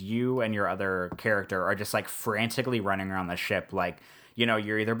 because you and your other character are just like frantically running around the ship. Like,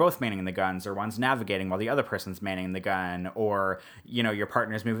 you're either both manning the guns, or one's navigating while the other person's manning the gun, or, your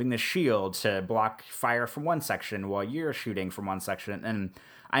partner's moving the shield to block fire from one section while you're shooting from one section. And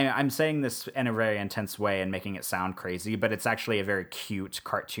I'm saying this in a very intense way and making it sound crazy, but it's actually a very cute,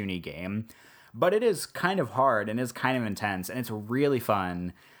 cartoony game. But it is kind of hard and is kind of intense, and it's really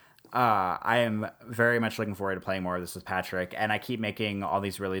fun. I am very much looking forward to playing more of this with Patrick, and I keep making all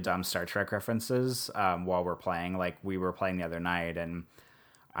these really dumb Star Trek references while we're playing. Like, we were playing the other night, and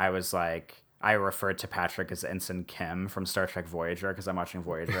I referred to Patrick as Ensign Kim from Star Trek Voyager, because I'm watching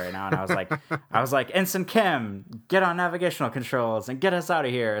Voyager right now, and I was like, Ensign Kim, get on navigational controls and get us out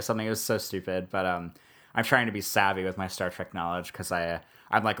of here, or something. It was so stupid, but I'm trying to be savvy with my Star Trek knowledge because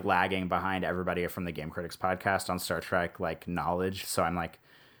I'm like lagging behind everybody from the Game Critics podcast on Star Trek like knowledge. So I'm like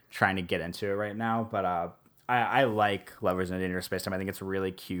trying to get into it right now. But I like Lovers in a Dangerous Spacetime. I think it's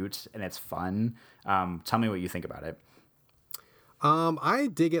really cute and it's fun. Tell me what you think about it. I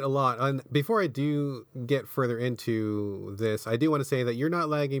dig it a lot. And before I do get further into this, I do want to say that you're not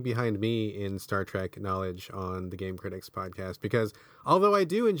lagging behind me in Star Trek knowledge on the Game Critics podcast, because although I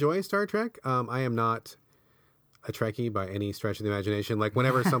do enjoy Star Trek, I am not a Trekkie by any stretch of the imagination. Like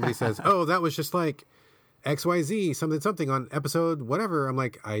whenever somebody says, "Oh, that was just like XYZ, something on episode whatever," I'm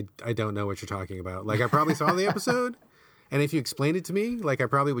like, I don't know what you're talking about. Like I probably saw the episode. And if you explained it to me, like I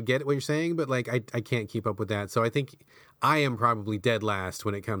probably would get what you're saying, but like I can't keep up with that. So I think I am probably dead last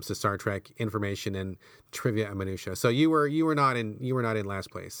when it comes to Star Trek information and trivia and minutia. So you were not in last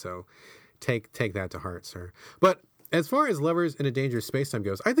place. So take that to heart, sir. But as far as Lovers in a Dangerous Spacetime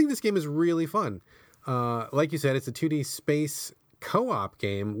goes, I think this game is really fun. Like you said, it's a 2D space co-op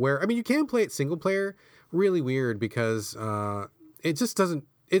game where, I mean, you can play it single player. Really weird because it just doesn't.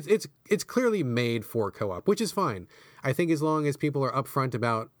 It's clearly made for co-op, which is fine. I think as long as people are upfront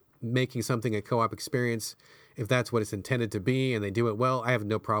about making something a co-op experience, if that's what it's intended to be and they do it well, I have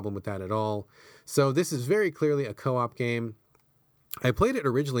no problem with that at all. So this is very clearly a co-op game. I played it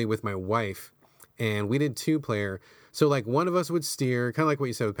originally with my wife, and we did 2-player. So like one of us would steer, kind of like what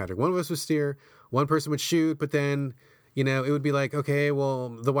you said with Patrick. One of us would steer, one person would shoot, but then, you know, it would be like, okay, well,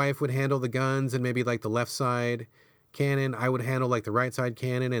 the wife would handle the guns and maybe like the left side cannon. I would handle like the right side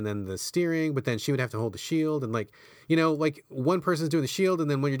cannon and then the steering, but then she would have to hold the shield. And like, you know, like one person's doing the shield,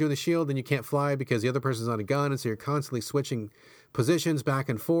 and then when you're doing the shield, then you can't fly because the other person's on a gun. And so you're constantly switching positions back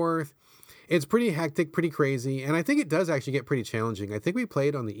and forth. It's pretty hectic, pretty crazy. And I think it does actually get pretty challenging. I think we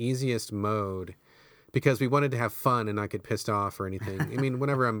played on the easiest mode because we wanted to have fun and not get pissed off or anything. I mean,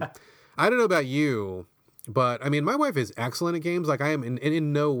 I don't know about you, but I mean, my wife is excellent at games. Like I am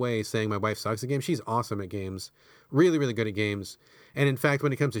in no way saying my wife sucks at games. She's awesome at games. Really, really good at games. And in fact,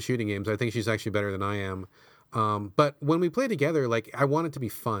 when it comes to shooting games, I think she's actually better than I am. But when we play together, like I want it to be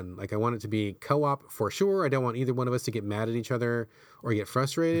fun. Like I want it to be co-op for sure. I don't want either one of us to get mad at each other or get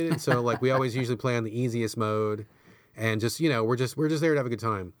frustrated. And so like we always usually play on the easiest mode and just, you know, we're just there to have a good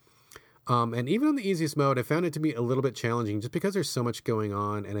time. And even on the easiest mode, I found it to be a little bit challenging just because there's so much going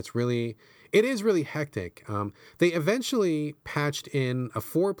on and it is really hectic. They eventually patched in a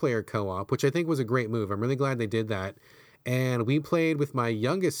 4-player co-op, which I think was a great move. I'm really glad they did that. And we played with my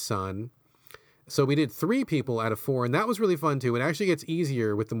youngest son. So we did 3 people out of 4, and that was really fun too. It actually gets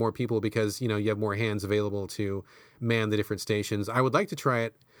easier with the more people because, you know, you have more hands available to man the different stations. I would like to try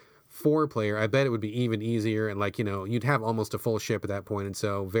it 4-player. I bet it would be even easier, and like, you know, you'd have almost a full ship at that point, and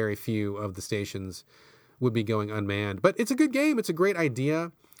so very few of the stations would be going unmanned. But it's a good game. It's a great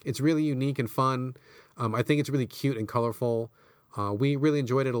idea. It's really unique and fun. I think it's really cute and colorful. We really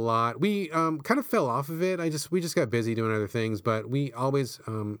enjoyed it a lot. We kind of fell off of it. We just got busy doing other things, but we always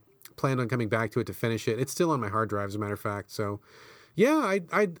planned on coming back to it to finish it. It's still on my hard drive, as a matter of fact. So, yeah,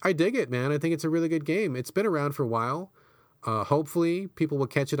 I dig it, man. I think it's a really good game. It's been around for a while. Hopefully, people will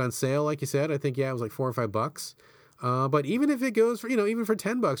catch it on sale, like you said. I think, it was like $4 or $5. But even if it goes for, even for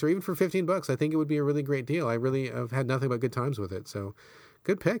 $10 or even for $15, I think it would be a really great deal. I really have had nothing but good times with it. So,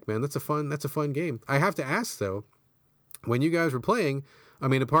 good pick, man. That's a fun game. I have to ask though, when you guys were playing, I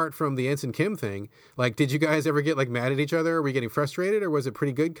mean, apart from the Ensign Kim thing, like, did you guys ever get like mad at each other? Were you getting frustrated, or was it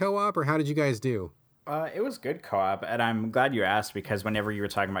pretty good co-op, or how did you guys do? It was good co-op, and I'm glad you asked because whenever you were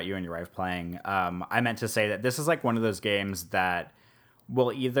talking about you and your wife playing, I meant to say that this is like one of those games that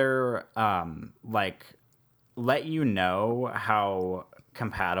will either like let you know how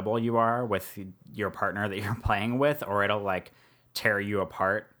compatible you are with your partner that you're playing with, or it'll like tear you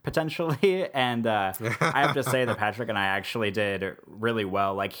apart potentially. And I have to say that Patrick and I actually did really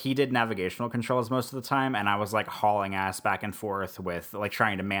well. Like, he did navigational controls most of the time, and I was like hauling ass back and forth with like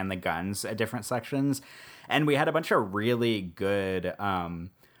trying to man the guns at different sections. And we had a bunch of really good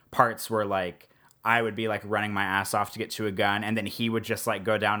parts where like I would be like running my ass off to get to a gun, and then he would just like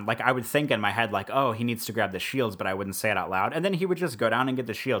go down. Like, I would think in my head like, oh, he needs to grab the shields, but I wouldn't say it out loud. And then he would just go down and get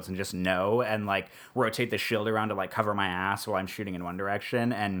the shields and just know, and like rotate the shield around to like cover my ass while I'm shooting in one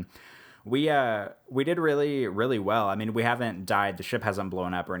direction. And we did really, really well. I mean, we haven't died. The ship hasn't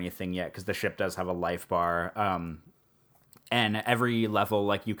blown up or anything yet because the ship does have a life bar. And every level,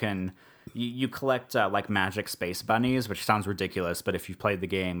 like, you collect like magic space bunnies, which sounds ridiculous, but if you've played the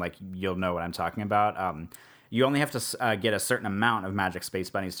game, like, you'll know what I'm talking about. You only have to get a certain amount of magic space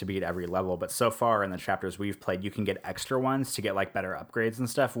bunnies to beat every level, but so far in the chapters we've played, you can get extra ones to get like better upgrades and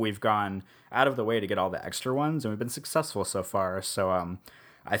stuff. We've gone out of the way to get all the extra ones, and we've been successful so far. So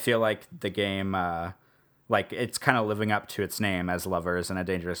I feel like the game like it's kind of living up to its name as lovers in a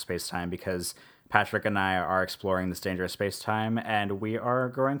dangerous spacetime, because Patrick and I are exploring this dangerous spacetime and we are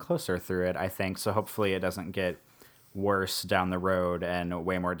growing closer through it, I think. So hopefully it doesn't get worse down the road and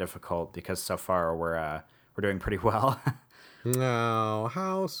way more difficult, because so far we're doing pretty well. Oh,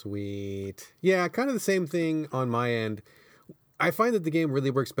 how sweet. Yeah, kind of the same thing on my end. I find that the game really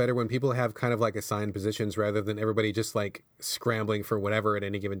works better when people have kind of like assigned positions rather than everybody just like scrambling for whatever at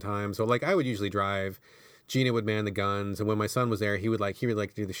any given time. So like I would usually drive, Gina would man the guns, and when my son was there, he would like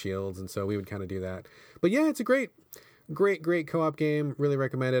to do the shields, and so we would kind of do that. But yeah, it's a great co-op game. Really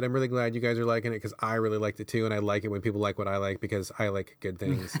recommend it. I'm really glad you guys are liking it, because I really liked it too, and I like it when people like what I like, because I like good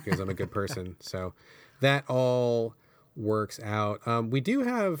things because I'm a good person. So that all works out. We do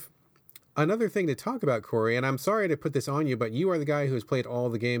have another thing to talk about, Corey, and I'm sorry to put this on you, but you are the guy who has played all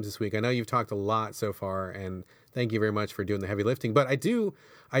the games this week. I know you've talked a lot so far, and thank you very much for doing the heavy lifting. But I do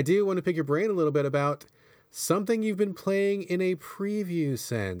want to pick your brain a little bit about something you've been playing in a preview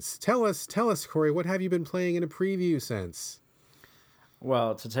sense. Tell us, Corey, what have you been playing in a preview sense?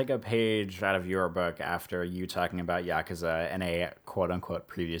 Well, to take a page out of your book after you talking about Yakuza in a quote-unquote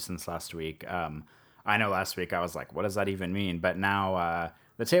preview since last week, I know last week I was like, what does that even mean? But now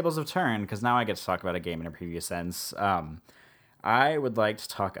the tables have turned, because now I get to talk about a game in a preview sense. I would like to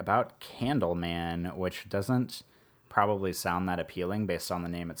talk about Candleman, which doesn't probably sound that appealing based on the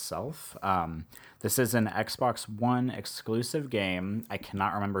name itself. This is an Xbox One exclusive game. I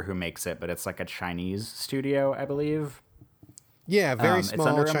cannot remember who makes it, but it's like a Chinese studio, I believe. Yeah, very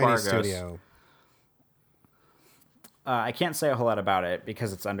small Chinese studio. I can't say a whole lot about it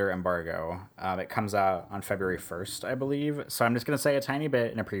because it's under embargo. It comes out on February 1st, I believe. So I'm just going to say a tiny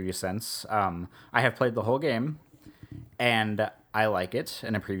bit in a preview sense. I have played the whole game, and I like it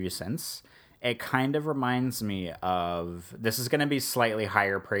in a preview sense. It kind of reminds me of... This is going to be slightly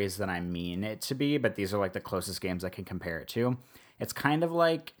higher praise than I mean it to be, but these are like the closest games I can compare it to. It's kind of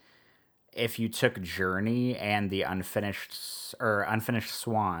like if you took Journey and the Unfinished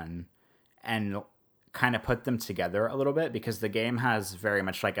Swan and kind of put them together a little bit, because the game has very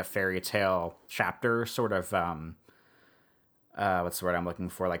much like a fairy tale chapter sort of what's the word I'm looking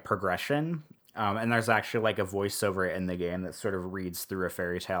for, like progression, and there's actually like a voiceover in the game that sort of reads through a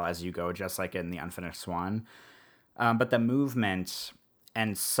fairy tale as you go, just like in the Unfinished Swan, but the movement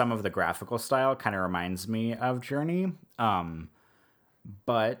and some of the graphical style kind of reminds me of Journey,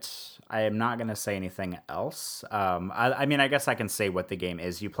 but I am not going to say anything else. I mean, I guess I can say what the game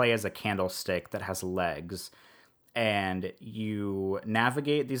is. You play as a candlestick that has legs, and you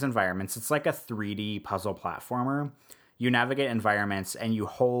navigate these environments. It's like a 3D puzzle platformer. You navigate environments, and you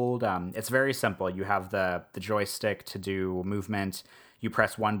hold... it's very simple. You have the joystick to do movement. You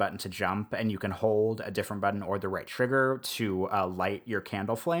press one button to jump, and you can hold a different button or the right trigger to light your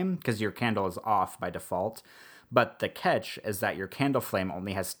candle flame, because your candle is off by default. But the catch is that your candle flame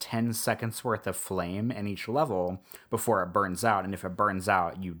only has 10 seconds worth of flame in each level before it burns out. And if it burns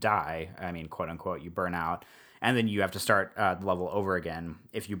out, you die. I mean, quote unquote, you burn out. And then you have to start the level over again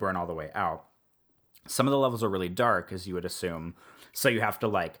if you burn all the way out. Some of the levels are really dark, as you would assume. So you have to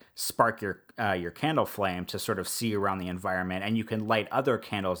like spark your candle flame to sort of see around the environment. And you can light other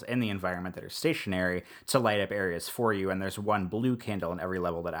candles in the environment that are stationary to light up areas for you. And there's one blue candle in every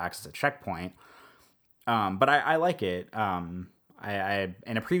level that acts as a checkpoint. But I like it. I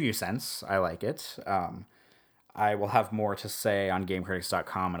in a preview sense, I like it. I will have more to say on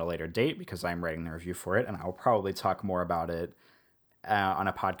GameCritics.com at a later date, because I'm writing the review for it, and I will probably talk more about it on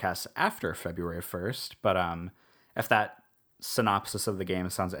a podcast after February 1st. But if that synopsis of the game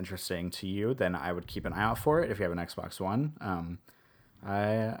sounds interesting to you, then I would keep an eye out for it if you have an Xbox One.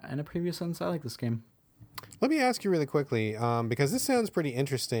 In a preview sense, I like this game. Let me ask you really quickly, because this sounds pretty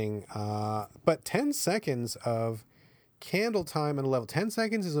interesting, but 10 seconds of candle time in a level, 10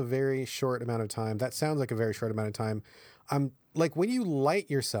 seconds is a very short amount of time. That sounds like a very short amount of time. Like when you light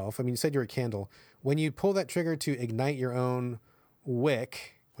yourself, I mean, you said you're a candle, when you pull that trigger to ignite your own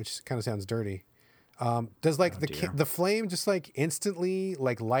wick, which kind of sounds dirty, does like the flame just like instantly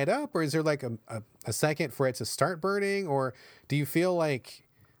like light up, or is there like a second for it to start burning, or do you feel like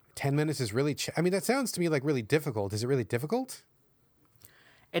 10 minutes is really... I mean, that sounds to me like really difficult. Is it really difficult?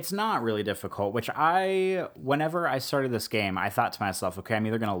 It's not really difficult, which whenever I started this game, I thought to myself, okay, I'm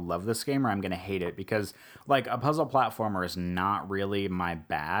either going to love this game or I'm going to hate it, because like a puzzle platformer is not really my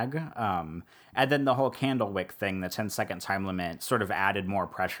bag. And then the whole candle wick thing, the 10-second time limit, sort of added more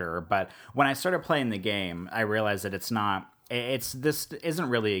pressure. But when I started playing the game, I realized that this isn't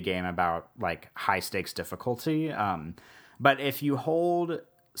really a game about like high stakes difficulty. But if you hold...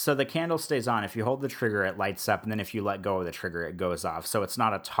 So the candle stays on. If you hold the trigger, it lights up, and then if you let go of the trigger, it goes off. So it's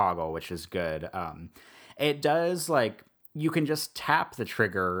not a toggle, which is good. it does, like, you can just tap the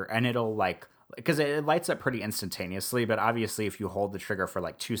trigger and it'll, like, because it lights up pretty instantaneously, but obviously if you hold the trigger for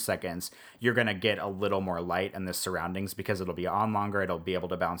like 2 seconds, you're going to get a little more light in the surroundings because it'll be on longer. It'll be able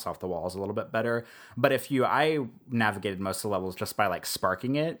to bounce off the walls a little bit better. But I navigated most of the levels just by like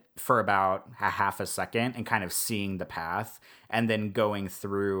sparking it for about a half a second and kind of seeing the path and then going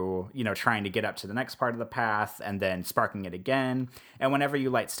through, trying to get up to the next part of the path and then sparking it again. And whenever you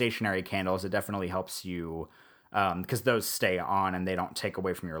light stationary candles, it definitely helps you, because those stay on and they don't take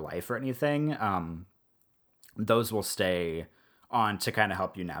away from your life or anything. Those will stay on to kind of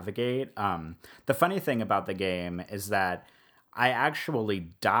help you navigate. The funny thing about the game is that I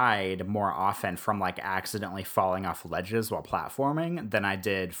actually died more often from like accidentally falling off ledges while platforming than I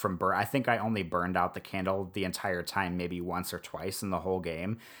did from I think I only burned out the candle the entire time, maybe once or twice in the whole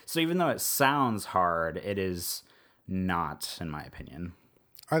game. So even though it sounds hard, it is not, in my opinion.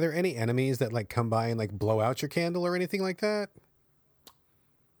 Are there any enemies that like come by and like blow out your candle or anything like that?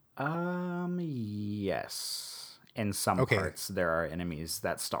 Yes. In some parts, there are enemies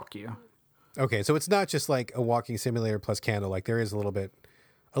that stalk you. Okay, so it's not just like a walking simulator plus candle. Like there is a little bit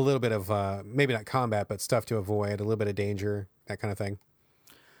of maybe not combat, but stuff to avoid, a little bit of danger, that kind of thing.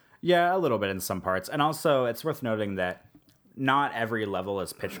 Yeah, a little bit in some parts. And also, it's worth noting that not every level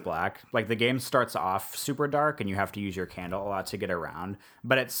is pitch black. Like the game starts off super dark and you have to use your candle a lot to get around.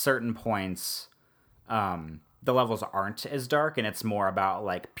 But at certain points, the levels aren't as dark and it's more about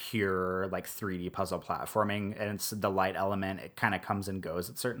like pure like 3D puzzle platforming. And it's the light element. It kind of comes and goes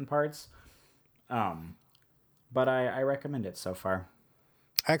at certain parts. But I recommend it so far.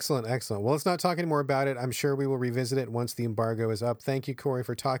 Excellent. Well, let's not talk anymore about it. I'm sure we will revisit it once the embargo is up. Thank you, Corey,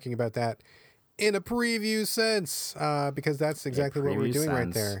 for talking about that in a preview sense, because that's exactly what we're doing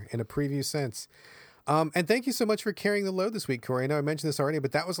right there, in a preview sense. And thank you so much for carrying the load this week, Corey. I know I mentioned this already,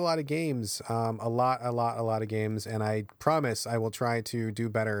 but that was a lot of games, a lot of games. And I promise I will try to do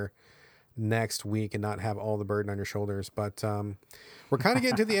better next week and not have all the burden on your shoulders. But we're kind of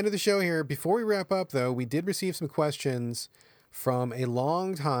getting to the end of the show here. Before we wrap up, though, we did receive some questions from a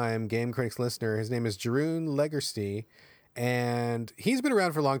long-time Game Critics listener. His name is Jeroen Legersty. And he's been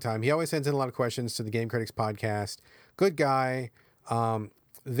around for a long time. He always sends in a lot of questions to the Game Critics podcast. Good guy.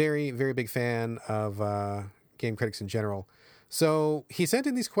 Very, very big fan of Game Critics in general. So he sent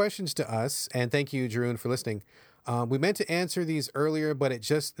in these questions to us, and thank you, Jeroen, for listening. We meant to answer these earlier, but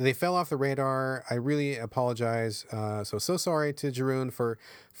they fell off the radar. I really apologize. So sorry to Jeroen for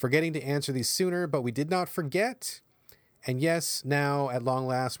forgetting to answer these sooner, but we did not forget. And yes, now at long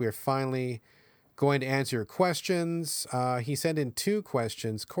last, we are finally going to answer your questions. He sent in 2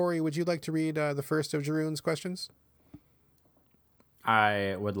 questions. Corey, would you like to read the first of Jeroen's questions?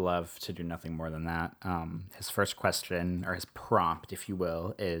 I would love to do nothing more than that. His first question, or his prompt, if you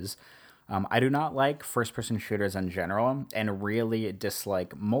will, is, I do not like first-person shooters in general and really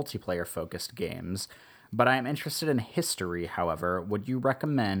dislike multiplayer-focused games, but I am interested in history, however. Would you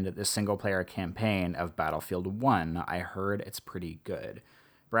recommend the single-player campaign of Battlefield 1? I heard it's pretty good.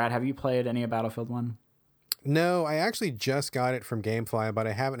 Brad, have you played any of Battlefield 1? No, I actually just got it from Gamefly, but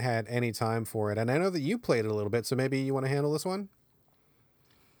I haven't had any time for it. And I know that you played it a little bit, so maybe you want to handle this one?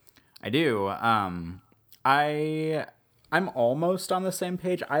 I do. I'm almost on the same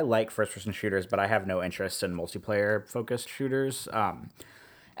page. I like first-person shooters, but I have no interest in multiplayer-focused shooters.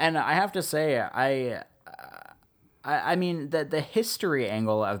 And I have to say, I mean, the history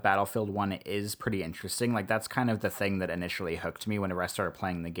angle of Battlefield 1 is pretty interesting. Like, that's kind of the thing that initially hooked me whenever I started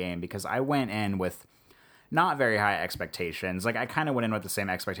playing the game, because I went in with not very high expectations. Like, I kind of went in with the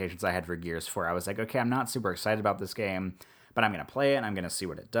same expectations I had for Gears 4. I was like, okay, I'm not super excited about this game, but I'm going to play it, and I'm going to see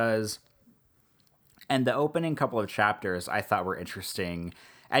what it does. And the opening couple of chapters I thought were interesting.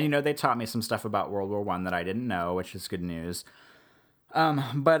 And, they taught me some stuff about World War I that I didn't know, which is good news.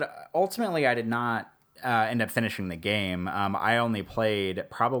 But ultimately, I did not end up finishing the game. I only played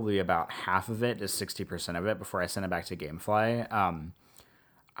probably about half of it, just 60% of it, before I sent it back to Gamefly.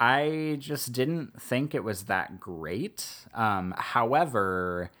 I just didn't think it was that great.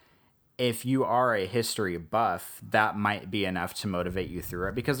 However, if you are a history buff, that might be enough to motivate you through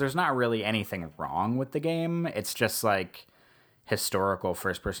it, because there's not really anything wrong with the game. It's just like historical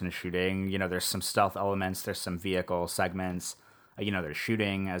first-person shooting. There's some stealth elements, there's some vehicle segments, there's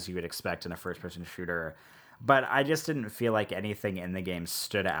shooting, as you would expect in a first-person shooter. But I just didn't feel like anything in the game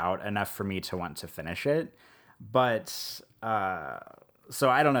stood out enough for me to want to finish it. But, so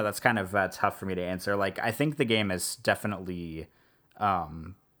I don't know, that's kind of tough for me to answer. Like, I think the game is definitely,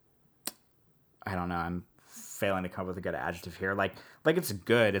 I don't know, I'm failing to come up with a good adjective here. Like it's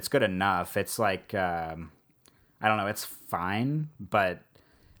good enough. It's like, I don't know, it's fine, but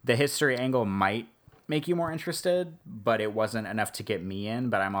the history angle might make you more interested, but it wasn't enough to get me in.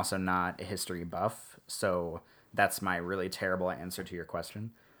 But I'm also not a history buff, so that's my really terrible answer to your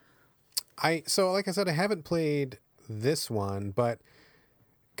question. So like I said, I haven't played this one, but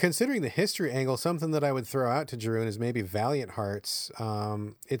considering the history angle, something that I would throw out to Jeroen is maybe Valiant Hearts.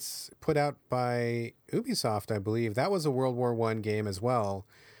 It's put out by Ubisoft, I believe. That was a World War I game as well.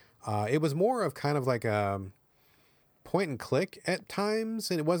 It was more of kind of like a point and click at times,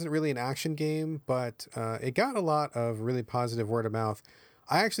 and it wasn't really an action game, but it got a lot of really positive word of mouth.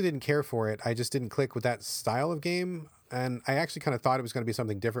 I actually didn't care for it. I just didn't click with that style of game, and I actually kind of thought it was going to be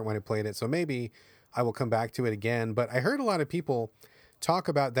something different when I played it, so maybe I will come back to it again. But I heard a lot of people talk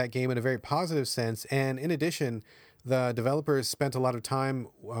about that game in a very positive sense, and in addition, the developers spent a lot of time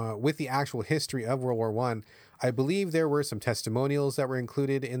with the actual history of World War I. I believe there were some testimonials that were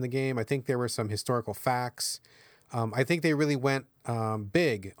included in the game. I think there were some historical facts. I think they really went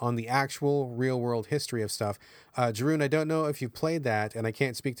big on the actual real-world history of stuff. Jeroen, I don't know if you played that, and I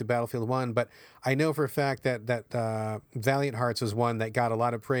can't speak to Battlefield 1, but I know for a fact that Valiant Hearts was one that got a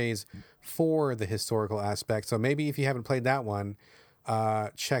lot of praise for the historical aspect. So maybe if you haven't played that one,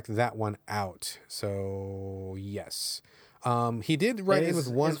 check that one out. So, yes. He did write in with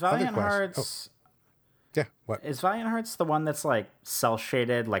one other question. Hearts... Oh. Yeah, what? Is Valiant Hearts the one that's like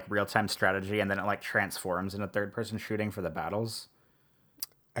cel-shaded, like real-time strategy, and then it like transforms into third-person shooting for the battles?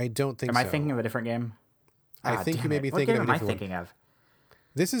 I don't think so. Am I thinking of a different game? I think you may be thinking of a different one. What game am I thinking of?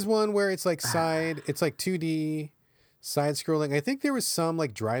 This is one where it's like it's like 2D, side-scrolling. I think there was some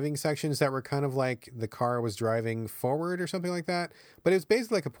like driving sections that were kind of like the car was driving forward or something like that. But it was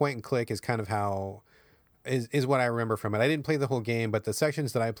basically like a point-and-click is kind of how... Is what I remember from it. I didn't play the whole game, but the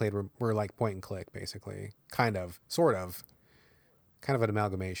sections that I played were like point and click, basically. Kind of. Sort of. Kind of an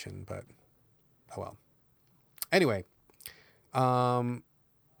amalgamation, but oh well. Anyway,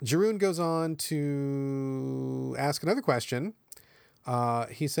 Jeroen goes on to ask another question.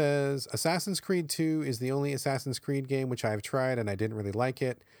 He says, Assassin's Creed 2 is the only Assassin's Creed game which I've tried and I didn't really like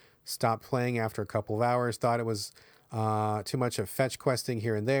it. Stopped playing after a couple of hours. Thought it was... too much of fetch questing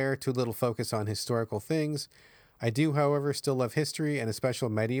here and there, too little focus on historical things. I do, however, still love history and especially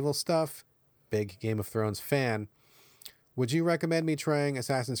medieval stuff. Big Game of Thrones fan. Would you recommend me trying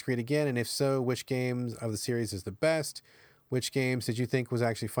Assassin's Creed again? And if so, which games of the series is the best? Which games did you think was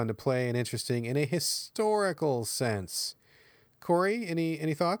actually fun to play and interesting in a historical sense? Corey,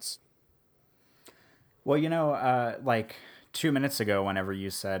 any thoughts? Well, like 2 minutes ago, whenever you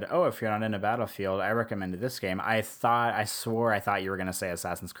said, "Oh, if you're not into Battlefield, I recommended this game," I swore you were going to say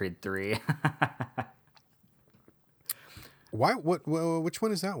Assassin's Creed 3. Why? Which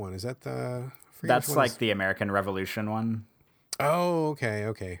one is that one? Is that the? That's like the American Revolution one. Oh,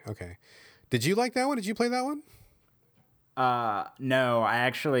 okay. Did you like that one? Did you play that one? No, I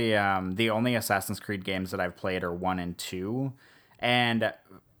actually the only Assassin's Creed games that I've played are 1 and 2, and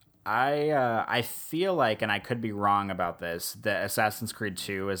I feel like, and I could be wrong about this, that Assassin's Creed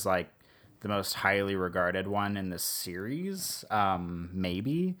 2 is like the most highly regarded one in the series,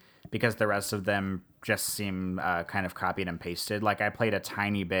 maybe, because the rest of them just seem kind of copied and pasted. Like, I played a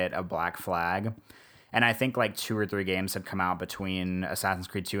tiny bit of Black Flag, and I think like 2 or 3 games had come out between Assassin's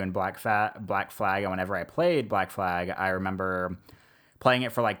Creed 2 and Black Flag, and whenever I played Black Flag, I remember playing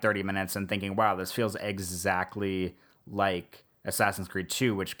it for like 30 minutes and thinking, wow, this feels exactly like Assassin's Creed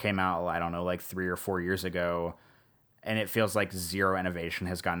 2, which came out, I don't know, like 3 or 4 years ago, and it feels like zero innovation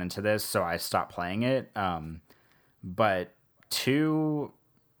has gone into this, so I stopped playing it. But 2,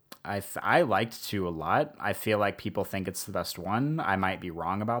 I liked 2 a lot. I feel like people think it's the best one. I might be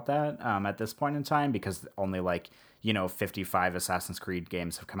wrong about that at this point in time, because only 55 Assassin's Creed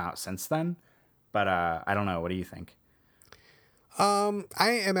games have come out since then. But I don't know. What do you think? I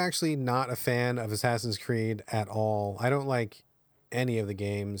am actually not a fan of Assassin's Creed at all. I don't like any of the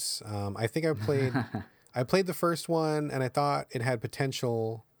games. I think I played the first one and I thought it had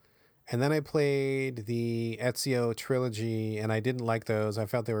potential. And then I played the Ezio trilogy and I didn't like those. I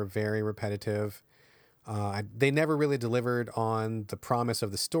felt they were very repetitive. They never really delivered on the promise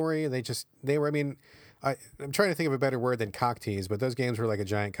of the story. I'm trying to think of a better word than cock tease, but those games were like a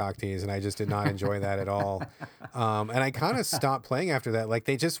giant cock tease, and I just did not enjoy that at all. And I kind of stopped playing after that. Like,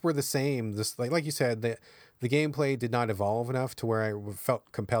 they just were the same. This, like you said, the gameplay did not evolve enough to where I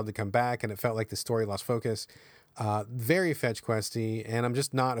felt compelled to come back, and it felt like the story lost focus. Very fetch questy, and I'm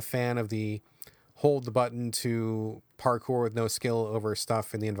just not a fan of the hold the button to parkour with no skill over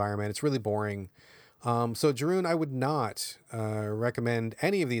stuff in the environment. It's really boring. So, Jeroen, I would not recommend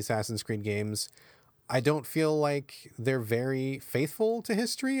any of the Assassin's Creed games. I don't feel like they're very faithful to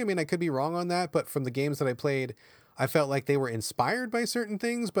history. I mean, I could be wrong on that, but from the games that I played, I felt like they were inspired by certain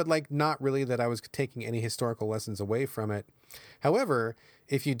things, but like not really that I was taking any historical lessons away from it. However,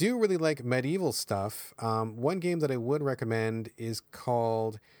 if you do really like medieval stuff, one game that I would recommend is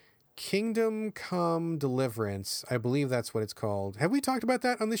called Kingdom Come Deliverance. I believe that's what it's called. Have we talked about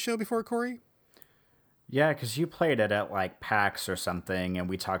that on this show before, Corey? Yeah, because you played it at like PAX or something, and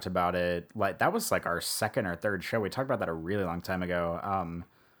we talked about it. Like that was like our second or third show. We talked about that a really long time ago.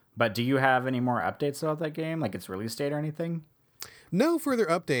 But do you have any more updates about that game, like its release date or anything? No further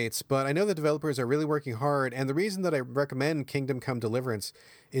updates, but I know the developers are really working hard. And the reason that I recommend Kingdom Come Deliverance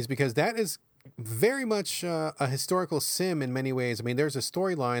is because that is very much a historical sim in many ways. I mean, there's a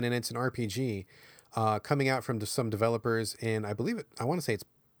storyline and it's an RPG coming out from some developers in, I want to say it's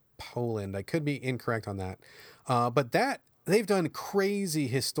Poland. I could be incorrect on that. But they've done crazy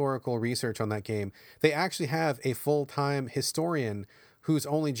historical research on that game. They actually have a full-time historian whose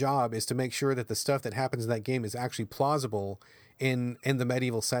only job is to make sure that the stuff that happens in that game is actually plausible in the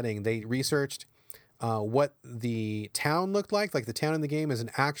medieval setting. They researched what the town looked like. Like the town in the game is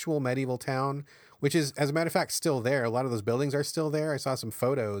an actual medieval town, which is, as a matter of fact, still there. A lot of those buildings are still there. I saw some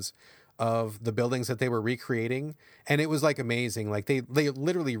photos of the buildings that they were recreating, and it was like amazing. Like they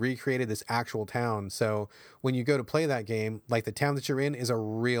literally recreated this actual town. So when you go to play that game, like the town that you're in is a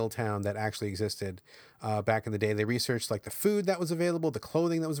real town that actually existed back in the day. They researched like the food that was available, the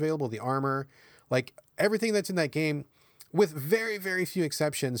clothing that was available, the armor, like everything that's in that game, with very, very few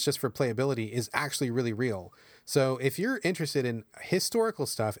exceptions, just for playability, is actually really real. So if you're interested in historical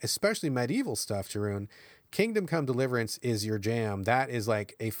stuff, especially medieval stuff, Jeroen, Kingdom Come Deliverance is your jam. That is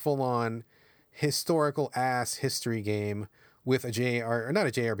like a full-on historical ass history game with or not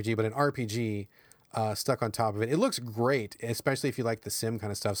a JRPG, but an RPG stuck on top of it. It looks great, especially if you like the sim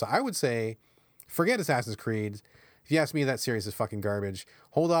kind of stuff. So I would say, forget Assassin's Creed. If you ask me, that series is fucking garbage.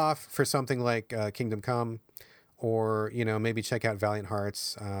 Hold off for something like Kingdom Come, or, maybe check out Valiant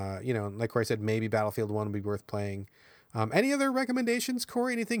Hearts. Like Corey said, maybe Battlefield 1 would be worth playing. Any other recommendations,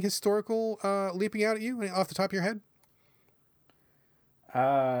 Corey? Anything historical leaping out at you off the top of your head?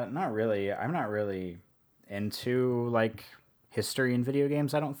 Not really. I'm not really into like history in video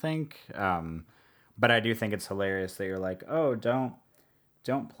games, I don't think. But I do think it's hilarious that you're like, oh, don't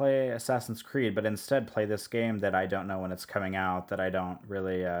play Assassin's Creed, but instead play this game that I don't know when it's coming out, that I don't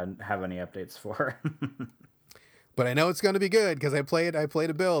really have any updates for. But I know it's going to be good because I played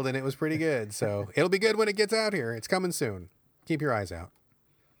a build and it was pretty good. So it'll be good when it gets out here. It's coming soon. Keep your eyes out.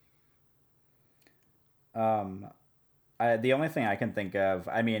 The only thing I can think of,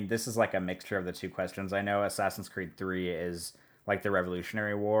 I mean, this is like a mixture of the two questions. I know Assassin's Creed 3 is like the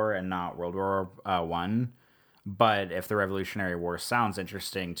Revolutionary War and not World War One. But if the Revolutionary War sounds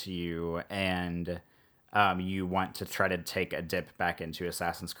interesting to you and you want to try to take a dip back into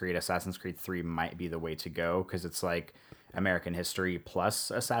Assassin's Creed 3 might be the way to go, because it's like American history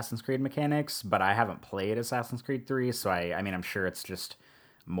plus Assassin's Creed mechanics. But I haven't played Assassin's Creed 3, so I mean, I'm sure it's just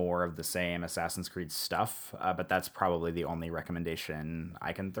more of the same Assassin's Creed stuff. But that's probably the only recommendation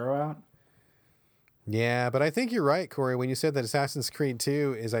I can throw out. Yeah, but I think you're right, Corey, when you said that Assassin's Creed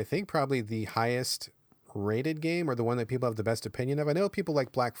 2 is, I think, probably the highest rated game, or the one that people have the best opinion of. I know people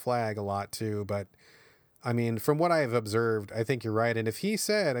like Black Flag a lot too, but I mean, from what I have observed, I think you're right. And if he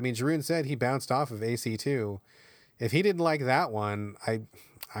said, Jeroen said he bounced off of AC2. If he didn't like that one,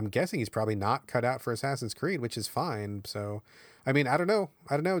 I'm guessing he's probably not cut out for Assassin's Creed, which is fine. So, I mean, I don't know,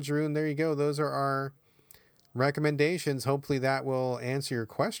 Jeroen. There you go. Those are our recommendations. Hopefully that will answer your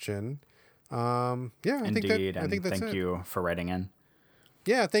question. Yeah, Indeed, I think that's thank it. you for writing in.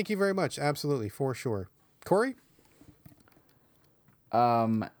 Yeah, thank you very much. Absolutely, for sure. Corey?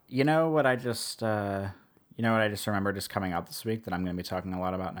 You know what I just remembered just coming out this week that I'm going to be talking a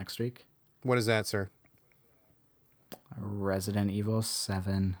lot about next week? What is that, sir? Resident Evil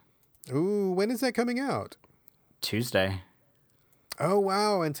 7. Ooh, when is that coming out? Tuesday. Oh,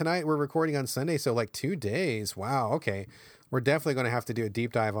 wow. And tonight we're recording on Sunday, so like 2 days. Wow, okay. We're definitely going to have to do a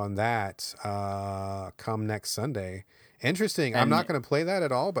deep dive on that come next Sunday. Interesting. I'm not going to play that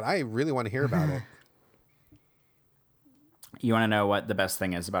at all, but I really want to hear about it. You want to know what the best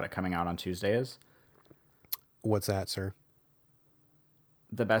thing is about it coming out on Tuesday is? What's that, sir?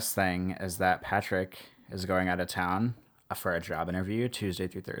 The best thing is that Patrick is going out of town for a job interview Tuesday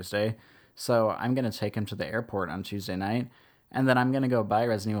through Thursday. So I'm going to take him to the airport on Tuesday night, and then I'm going to go buy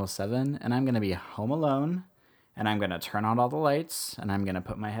Resident Evil 7, and I'm going to be home alone, and I'm going to turn on all the lights, and I'm going to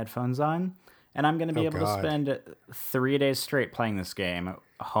put my headphones on, and I'm going to be able to spend 3 days straight playing this game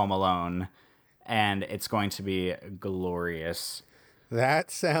home alone, and it's going to be glorious.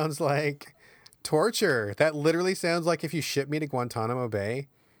 That sounds like torture. That literally sounds like if you ship me to Guantanamo Bay.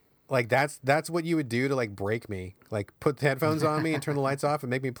 Like that's what you would do to like break me. Like put the headphones on me and turn the lights off and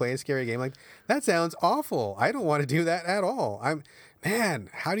make me play a scary game. Like that sounds awful. I don't want to do that at all. Man,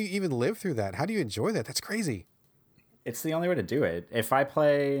 how do you even live through that? How do you enjoy that? That's crazy. It's the only way to do it. If I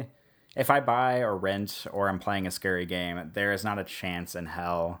buy or rent or I'm playing a scary game, there is not a chance in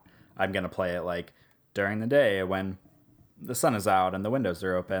hell I'm going to play it like during the day when the sun is out and the windows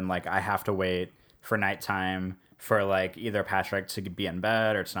are open. Like I have to wait for nighttime for like either Patrick to be in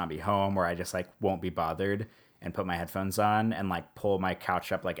bed or to not be home, where I just like won't be bothered and put my headphones on and like pull my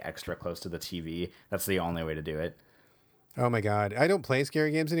couch up like extra close to the TV. That's the only way to do it. Oh my God. I don't play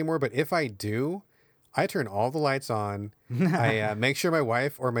scary games anymore, but if I do, I turn all the lights on. I make sure my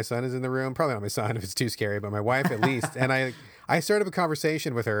wife or my son is in the room. Probably not my son if it's too scary, but my wife at least. And I start up a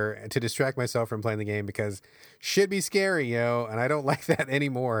conversation with her to distract myself from playing the game because shit be scary, and I don't like that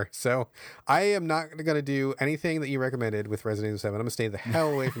anymore. So I am not going to do anything that you recommended with Resident Evil 7. I'm going to stay the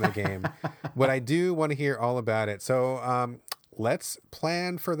hell away from that game. But I do want to hear all about it. So let's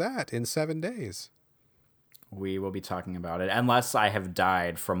plan for that in 7 days. We will be talking about it. Unless I have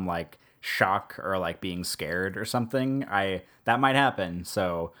died from like shock or like being scared or something, that might happen.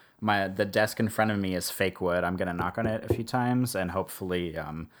 So the desk in front of me is fake wood. I'm gonna knock on it a few times and hopefully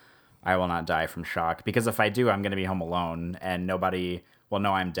I will not die from shock, because if I do, I'm gonna be home alone and nobody will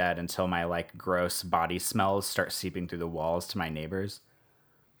know I'm dead until my like gross body smells start seeping through the walls to my neighbors.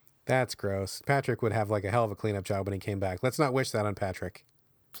 That's gross. Patrick would have like a hell of a cleanup job when he came back. Let's not wish that on Patrick.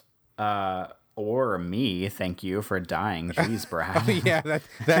 Or me. Thank you for dying. Jeez, Brad. Yeah,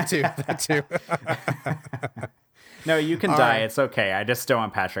 that too. That too. No, you can All die. right. It's okay. I just don't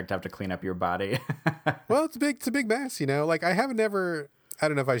want Patrick to have to clean up your body. Well, it's a big mess, Like I don't know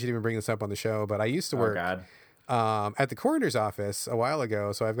if I should even bring this up on the show, but I used to work at the coroner's office a while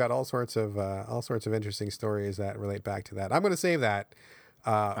ago, so I've got all sorts of interesting stories that relate back to that. I'm going to save that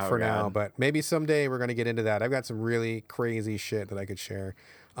for now, but maybe someday we're going to get into that. I've got some really crazy shit that I could share.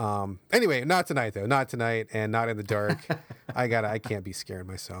 Anyway, not tonight though. Not tonight, and not in the dark. I can't be scared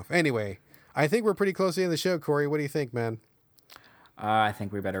myself. Anyway, I think we're pretty close to the end of the show, Corey. What do you think, man? I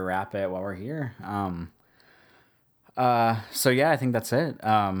think we better wrap it while we're here. So yeah, I think that's it.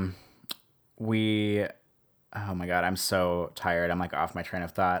 Oh my God, I'm so tired. I'm like off my train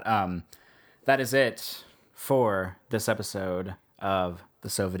of thought. That is it for this episode of the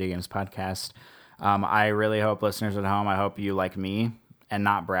So Video Games Podcast. I really hope listeners at home, I hope you like me and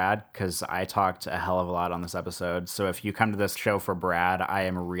not Brad, because I talked a hell of a lot on this episode. So if you come to this show for Brad, I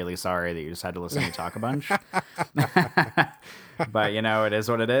am really sorry that you just had to listen to me talk a bunch. But, it is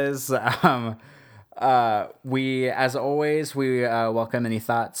what it is. As always, we welcome any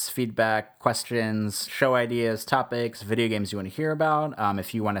thoughts, feedback, questions, show ideas, topics, video games you want to hear about.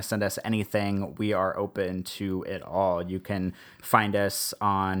 If you want to send us anything, we are open to it all. You can find us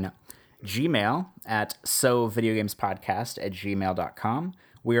on Gmail at sovideogamespodcast@gmail.com.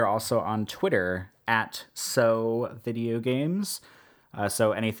 We are also on Twitter at sovideogames.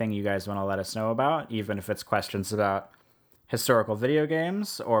 So anything you guys want to let us know about, even if it's questions about historical video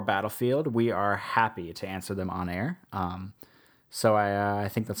games or Battlefield, we are happy to answer them on air. So I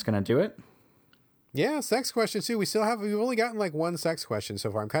think that's going to do it. Yeah, sex questions too. We've only gotten like one sex question so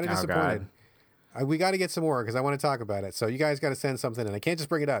far. I'm kind of disappointed. We got to get some more because I want to talk about it. So you guys got to send something in. I can't just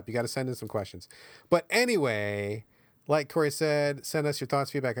bring it up. You got to send in some questions. But anyway, like Corey said, send us your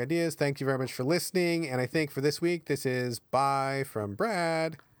thoughts, feedback, ideas. Thank you very much for listening. And I think for this week, this is bye from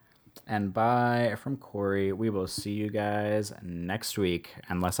Brad. And bye from Corey. We will see you guys next week,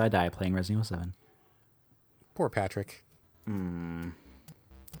 unless I die playing Resident Evil 7. Poor Patrick. Good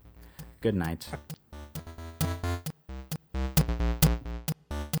night.